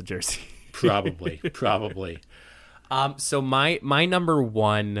purchase the jersey. Probably. So my number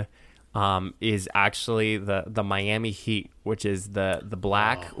one is actually the Miami Heat, which is the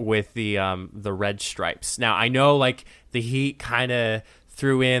black with the red stripes. Now I know like the Heat kind of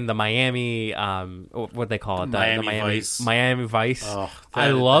threw in the Miami what they call it, Miami Vice.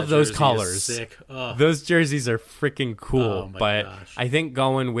 I love those colors. Sick. Those jerseys are freaking cool. But gosh. I think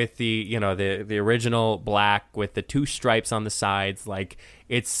going with the the original black with the two stripes on the sides, like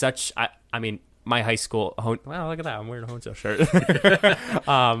it's such. I mean, my high school. Wow, look at that! I'm wearing a Honesdale shirt.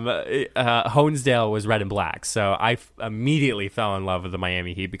 Honesdale was red and black, so I immediately fell in love with the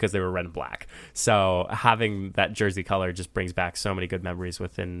Miami Heat because they were red and black. So having that jersey color just brings back so many good memories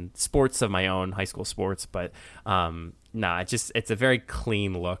within sports of my own, high school sports. But it's a very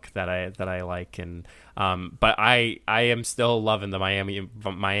clean look that I like, and but I am still loving the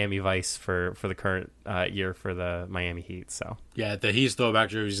Miami Vice for the current year for the Miami Heat. So yeah, the Heat's throwback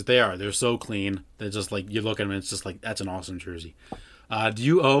jerseys, they're so clean. They're just like, you look at them and it's just like, that's an awesome jersey. Do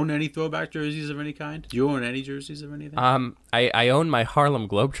you own any throwback jerseys of any kind? Do you own any jerseys of anything? I own my Harlem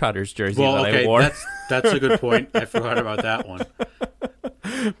Globetrotters jersey I wore. That's a good point. I forgot about that one.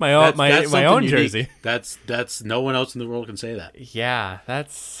 my own jersey. That's no one else in the world can say that. Yeah,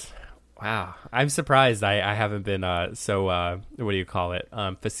 that's wow. I'm surprised I haven't been so what do you call it,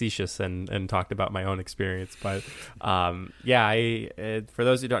 facetious and talked about my own experience. But for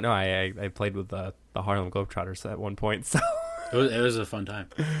those who don't know, I played with the Harlem Globetrotters at one point. So it was a fun time.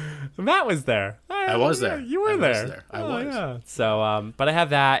 Matt was there. I was there. You were there. I was. Yeah. So, but I have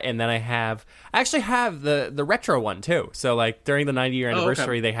that, and then I actually have the retro one too. So, like during the 90-year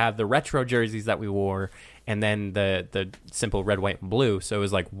anniversary, they have the retro jerseys that we wore, and then the simple red, white, and blue. So it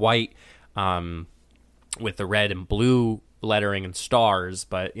was like white, with the red and blue lettering and stars.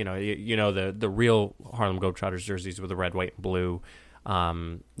 But the real Harlem Globetrotters jerseys with the red, white, and blue.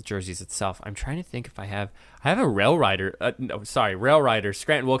 Jerseys itself. I'm trying to think if I have a Rail Rider. Rail Riders,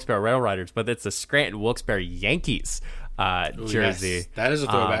 Scranton Wilkes-Barre Rail Riders, but it's a Scranton Wilkes-Barre Yankees jersey. Yes. That is a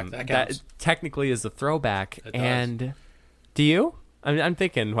throwback. That counts. That technically is a throwback. And do you? I'm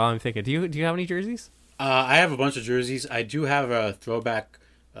thinking. Do you have any jerseys? I have a bunch of jerseys. I do have a throwback.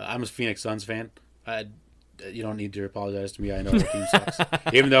 I'm a Phoenix Suns fan. You don't need to apologize to me. I know our team sucks,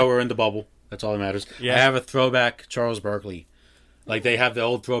 even though we're in the bubble. That's all that matters. Yeah. I have a throwback Charles Barkley. Like they have the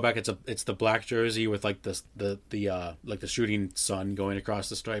old throwback. It's the black jersey with like the shooting sun going across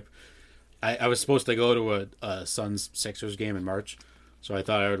the stripe. I was supposed to go to a Suns Sixers game in March, so I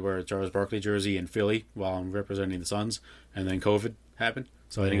thought I would wear a Charles Barkley jersey in Philly while I'm representing the Suns, and then COVID happened,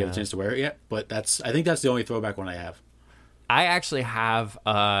 so I didn't get a chance to wear it yet. But I think that's the only throwback one I have. I actually have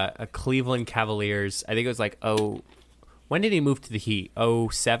a Cleveland Cavaliers. I think it was like when did he move to the Heat?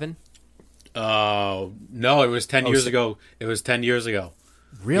 2007? Oh, no, it was 10 years ago. It was 10 years ago.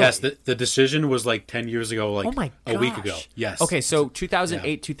 Really? Yes, the decision was like 10 years ago, like a week ago. Yes. Okay, so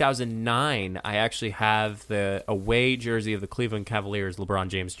 2008, 2009, I actually have the away jersey of the Cleveland Cavaliers LeBron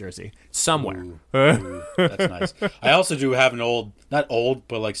James jersey somewhere. Ooh, that's nice. I also do have an not old,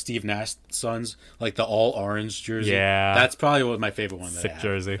 but like Steve Nash Suns, like the all orange jersey. Yeah. That's probably my favorite one that sick I have.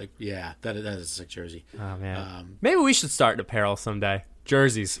 Jersey. Like, yeah, that is a sick jersey. Oh, man. Maybe we should start an apparel someday.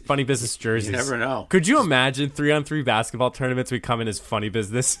 Jerseys, funny business jerseys. You never know. Could you imagine 3-on-3 basketball tournaments? We come in as funny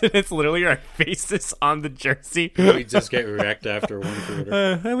business. It's literally our faces on the jersey. We just get wrecked after one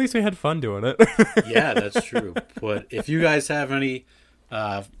quarter. At least we had fun doing it. Yeah, that's true. But if you guys have any,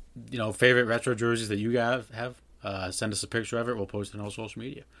 favorite retro jerseys that you have, send us a picture of it. We'll post it on all social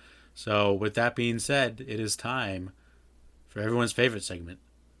media. So with that being said, it is time for everyone's favorite segment.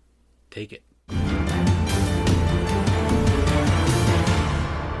 Take it.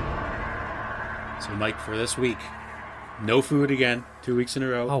 So, Mike, for this week, no food again. 2 weeks in a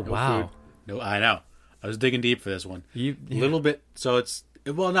row. Oh, no wow. Food. No, I know. I was digging deep for this one. Yeah. Little bit. So it's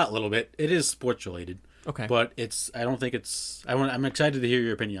not little bit. It is sports related. Okay. But I don't think it's. I'm excited to hear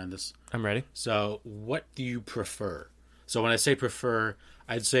your opinion on this. I'm ready. So, what do you prefer? So when I say prefer,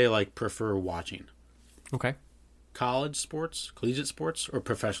 I'd say like prefer watching. Okay. College sports, collegiate sports, or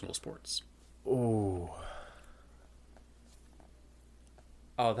professional sports? Ooh.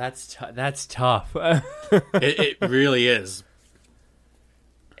 Oh, that's tough. It really is.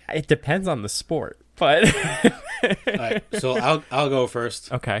 It depends on the sport, but All right, so I'll go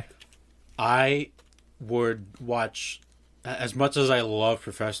first. okay. I would watch, as much as I love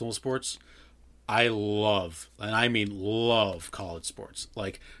professional sports, I love, and I mean love, college sports.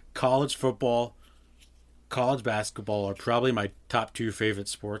 Like college football, college basketball are probably my top two favorite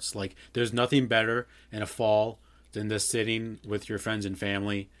sports. Like there's nothing better in a fall than just sitting with your friends and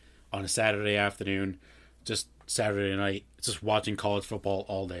family on a Saturday afternoon, just Saturday night, just watching college football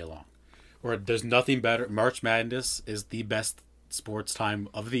all day long. Or there's nothing better. March Madness is the best sports time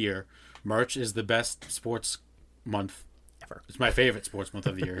of the year. March is the best sports month ever. It's my favorite sports month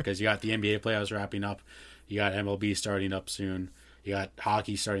of the year because you got the NBA playoffs wrapping up. You got MLB starting up soon. You got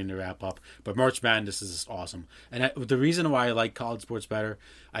hockey starting to wrap up. But March Madness is just awesome. And the reason why I like college sports better,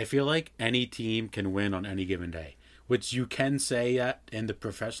 I feel like any team can win on any given day, which you can say that in the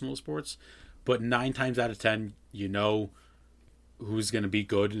professional sports. But 9 times out of 10, you know who's going to be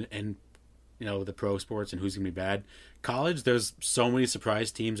good in the pro sports and who's going to be bad. College, there's so many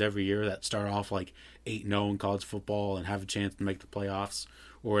surprise teams every year that start off like 8-0 in college football and have a chance to make the playoffs.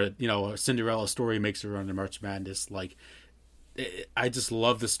 Or, a Cinderella story makes a run in March Madness. Like, I just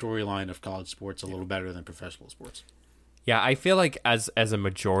love the storyline of college sports a little better than professional sports. Yeah, I feel like as a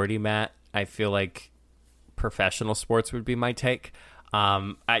majority, Matt, I feel like professional sports would be my take.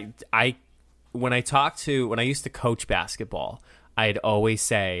 When I used to coach basketball, I'd always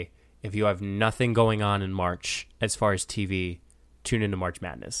say, if you have nothing going on in March as far as TV, tune into March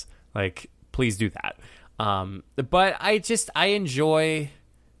Madness. Like, please do that. But I enjoy.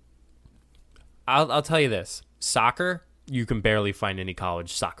 I'll tell you this: soccer, you can barely find any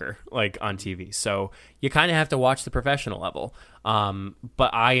college soccer like on TV, so you kind of have to watch the professional level.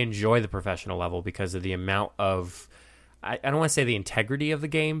 But I enjoy the professional level because of the amount of. I don't want to say the integrity of the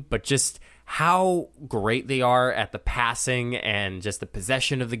game, but just how great they are at the passing and just the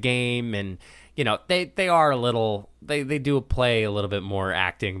possession of the game. And, they are a little, they do play a little bit more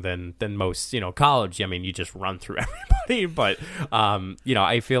acting than most, college. I mean, you just run through everybody, but,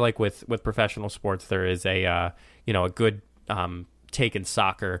 I feel like with professional sports, there is a good take in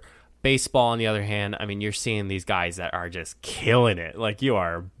soccer. Baseball, on the other hand, I mean, you're seeing these guys that are just killing it. Like, you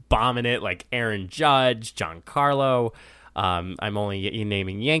are bombing it, like Aaron Judge, Giancarlo. I'm only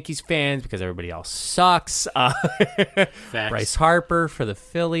naming Yankees fans because everybody else sucks. Bryce Harper for the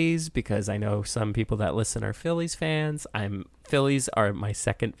Phillies because I know some people that listen are Phillies fans. Phillies are my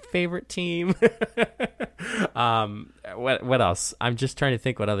second favorite team. What else? I'm just trying to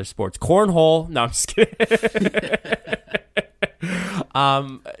think what other sports. Cornhole. No, I'm just kidding.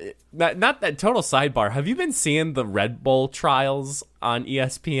 Not that total sidebar. Have you been seeing the Red Bull trials on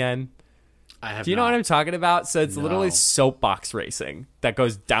ESPN? I have. Do you know what I'm talking about? So it's literally soapbox racing that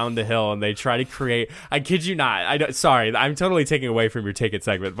goes down the hill, and they try to create. I kid you not. Sorry, I'm totally taking away from your Take It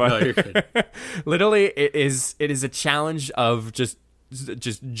segment, but no, you're good. Literally, it is a challenge of just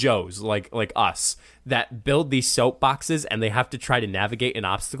Joes like us that build these soapboxes, and they have to try to navigate an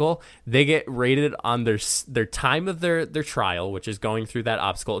obstacle. They get rated on their time of their trial, which is going through that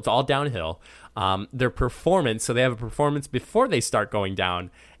obstacle. It's all downhill. Their performance, so they have a performance before they start going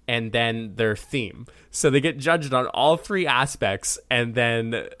down, and then their theme. So they get judged on all 3 aspects, and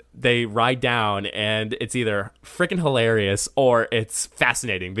then they ride down, and it's either freaking hilarious or it's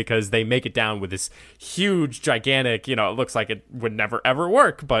fascinating because they make it down with this huge, gigantic, it looks like it would never ever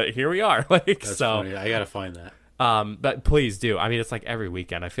work, but here we are. That's funny. I gotta find that. But please do. I mean, it's like every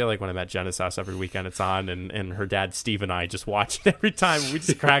weekend. I feel like when I'm at Jenna's house every weekend, it's on, and her dad Steve and I just watch it every time. We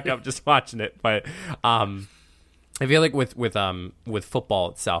just crack up just watching it. But I feel like with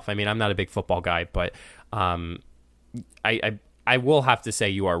football itself, I mean, I'm not a big football guy, but I will have to say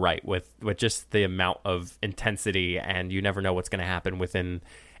you are right with just the amount of intensity, and you never know what's going to happen within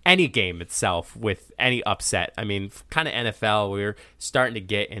any game itself with any upset. I mean, kind of NFL, we're starting to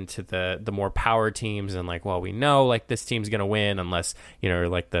get into the more power teams, and like, well, we know like this team's going to win unless,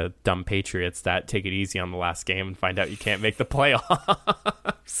 like the dumb Patriots that take it easy on the last game and find out you can't make the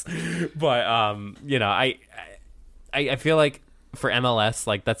playoffs. But, I feel like for MLS,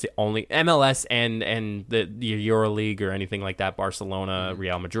 like that's the only MLS and the EuroLeague or anything like that, Barcelona,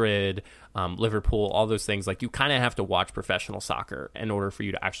 Real Madrid, Liverpool, all those things, like you kind of have to watch professional soccer in order for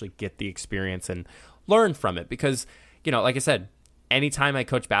you to actually get the experience and learn from it. Because, like I said, anytime I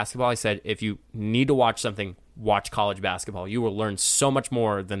coach basketball, I said, if you need to watch something, watch college basketball. You will learn so much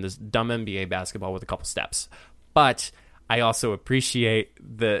more than this dumb NBA basketball with a couple steps. But I also appreciate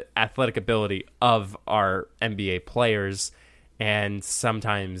the athletic ability of our NBA players. And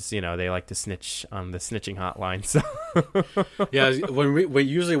sometimes, they like to snitch on the snitching hotline. So, yeah,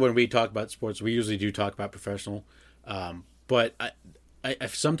 when we talk about sports, we usually do talk about professional. But I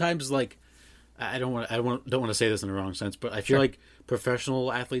sometimes like I don't want to say this in the wrong sense, but I feel like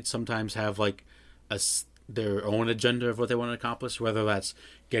professional athletes sometimes have like their own agenda of what they want to accomplish, whether that's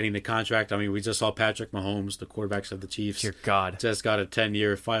getting the contract. I mean, we just saw Patrick Mahomes, the quarterback of the Chiefs. Dear God. Just got a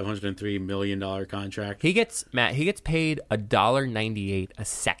 10-year, $503 million contract. He gets paid $1.98 a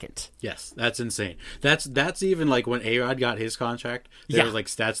second. Yes, that's insane. That's even like when A-Rod got his contract, there was like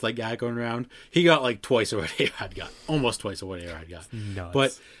stats like that going around. He got like twice of what A-Rod got. Almost twice of what A-Rod got. Nuts.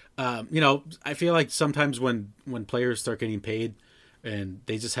 But, I feel like sometimes when players start getting paid, and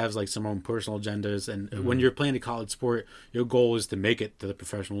they just have like some own personal agendas. And when you're playing a college sport, your goal is to make it to the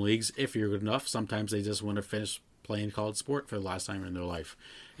professional leagues. If you're good enough, sometimes they just want to finish playing college sport for the last time in their life.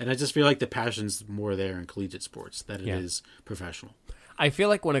 And I just feel like the passion's more there in collegiate sports than it is professional. I feel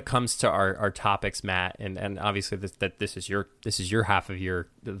like when it comes to our topics, Matt, and obviously this is your half of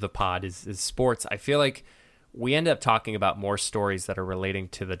the pod is sports. I feel like we end up talking about more stories that are relating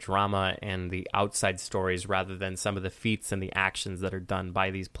to the drama and the outside stories rather than some of the feats and the actions that are done by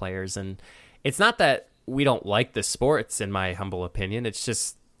these players. And it's not that we don't like the sports, in my humble opinion. It's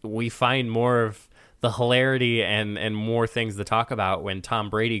just we find more of the hilarity and more things to talk about when Tom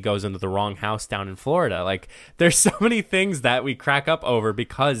Brady goes into the wrong house down in Florida. Like, there's so many things that we crack up over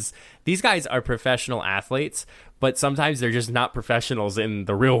because these guys are professional athletes, but sometimes they're just not professionals in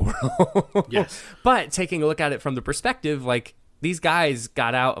the real world. Yes. But taking a look at it from the perspective, like, these guys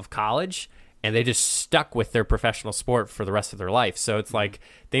got out of college and they just stuck with their professional sport for the rest of their life. So it's like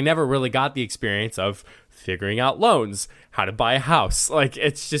they never really got the experience of figuring out loans, how to buy a house. Like,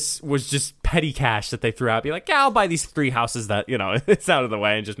 was just petty cash that they threw out. Be like, yeah, I'll buy these 3 houses that, it's out of the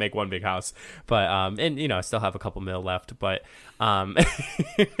way and just make one big house. But, I still have a couple mil left, but, and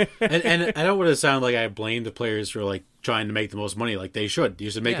I don't want to sound like I blame the players for like trying to make the most money. Like, they should. You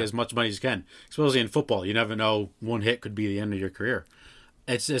should make as much money as you can, especially in football. You never know, one hit could be the end of your career.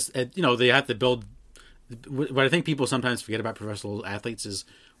 It's just, they have to build. What I think people sometimes forget about professional athletes is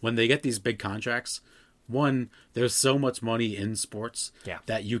when they get these big contracts, one, there's so much money in sports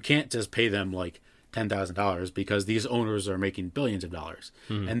that you can't just pay them like $10,000 because these owners are making billions of dollars.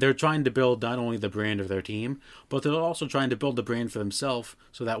 And they're trying to build not only the brand of their team, but they're also trying to build the brand for themselves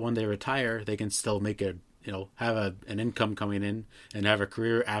so that when they retire, they can still make have an income coming in and have a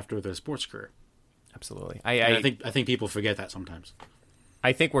career after their sports career. Absolutely. I think people forget that sometimes.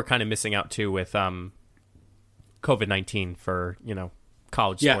 I think we're kind of missing out too with COVID-19 for,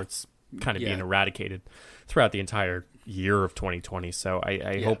 college sports kind of being eradicated throughout the entire year of 2020. So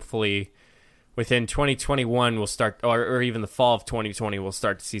I hopefully within 2021 we'll start, or even the fall of 2020, we'll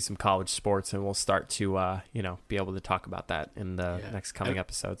start to see some college sports, and we'll start to, be able to talk about that in the next coming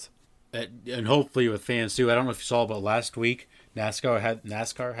episodes. And hopefully with fans too. I don't know if you saw, but last week NASCAR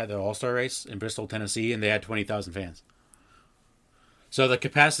had their All-Star race in Bristol, Tennessee, and they had 20,000 fans. So the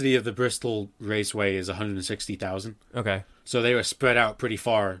capacity of the Bristol Raceway is 160,000. Okay. So they were spread out pretty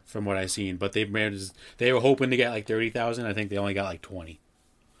far from what I've seen, but they were hoping to get like 30,000. I think they only got like 20.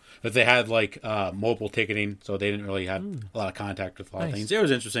 But they had like mobile ticketing, so they didn't really have a lot of contact with a lot of things. It was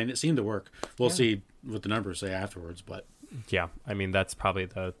interesting. It seemed to work. We'll see what the numbers say afterwards, but yeah, I mean that's probably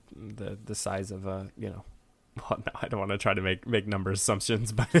the size of well, no, I don't want to try to make number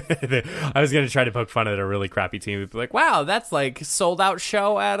assumptions, but I was going to try to poke fun at a really crappy team. It'd be like, wow, that's like sold out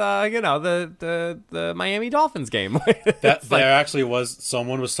show at the Miami Dolphins game. There actually was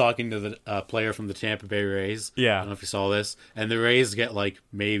someone was talking to the player from the Tampa Bay Rays. Yeah, I don't know if you saw this, and the Rays get like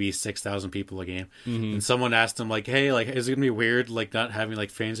maybe 6,000 people a game, and someone asked him like, hey, like, is it gonna be weird like not having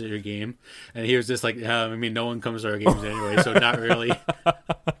like fans at your game? And he was just like, I mean, no one comes to our games anyway, so not really.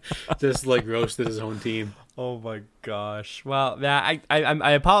 Just like roasted his own team. Oh my gosh! Well, yeah,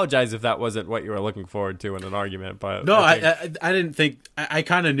 I apologize if that wasn't what you were looking forward to in an argument, but no, I didn't think. I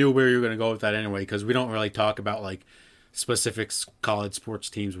kind of knew where you were going to go with that anyway, because we don't really talk about like specific college sports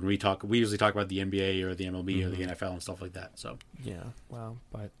teams when we talk. We usually talk about the NBA or the MLB or the NFL and stuff like that. So yeah, well,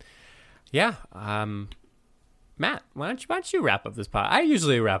 but yeah, Matt, why don't you wrap up this pod? I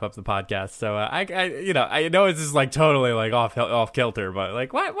usually wrap up the podcast, so I know it's just like totally like off kilter, but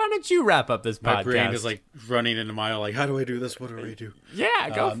like why don't you wrap up this podcast? My brain is like running into mile. Like, how do I do this? What do I do? Yeah,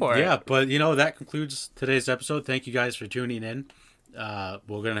 go for it. Yeah, but that concludes today's episode. Thank you guys for tuning in.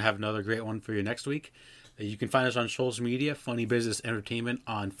 We're gonna have another great one for you next week. You can find us on social media, Funny Business Entertainment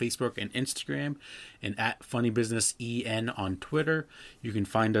on Facebook and Instagram, and at Funny Business EN on Twitter. You can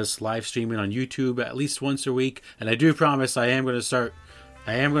find us live streaming on YouTube at least once a week. And I do promise I am going to start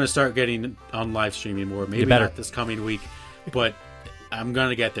getting on live streaming more. Maybe not this coming week, but I'm going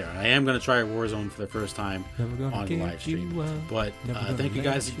to get there. I am going to try Warzone for the first time on the live stream. But thank you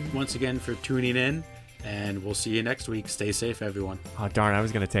guys once again for tuning in. And we'll see you next week. Stay safe, everyone. Oh, darn. I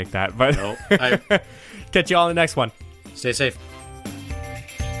was going to take that. But no, catch you all in the next one. Stay safe.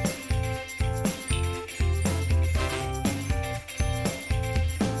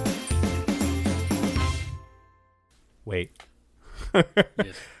 Wait.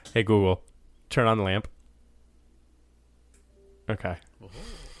 Yes. Hey, Google. Turn on the lamp. Okay.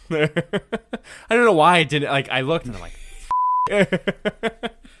 I don't know why I didn't. Like, I looked and I'm like,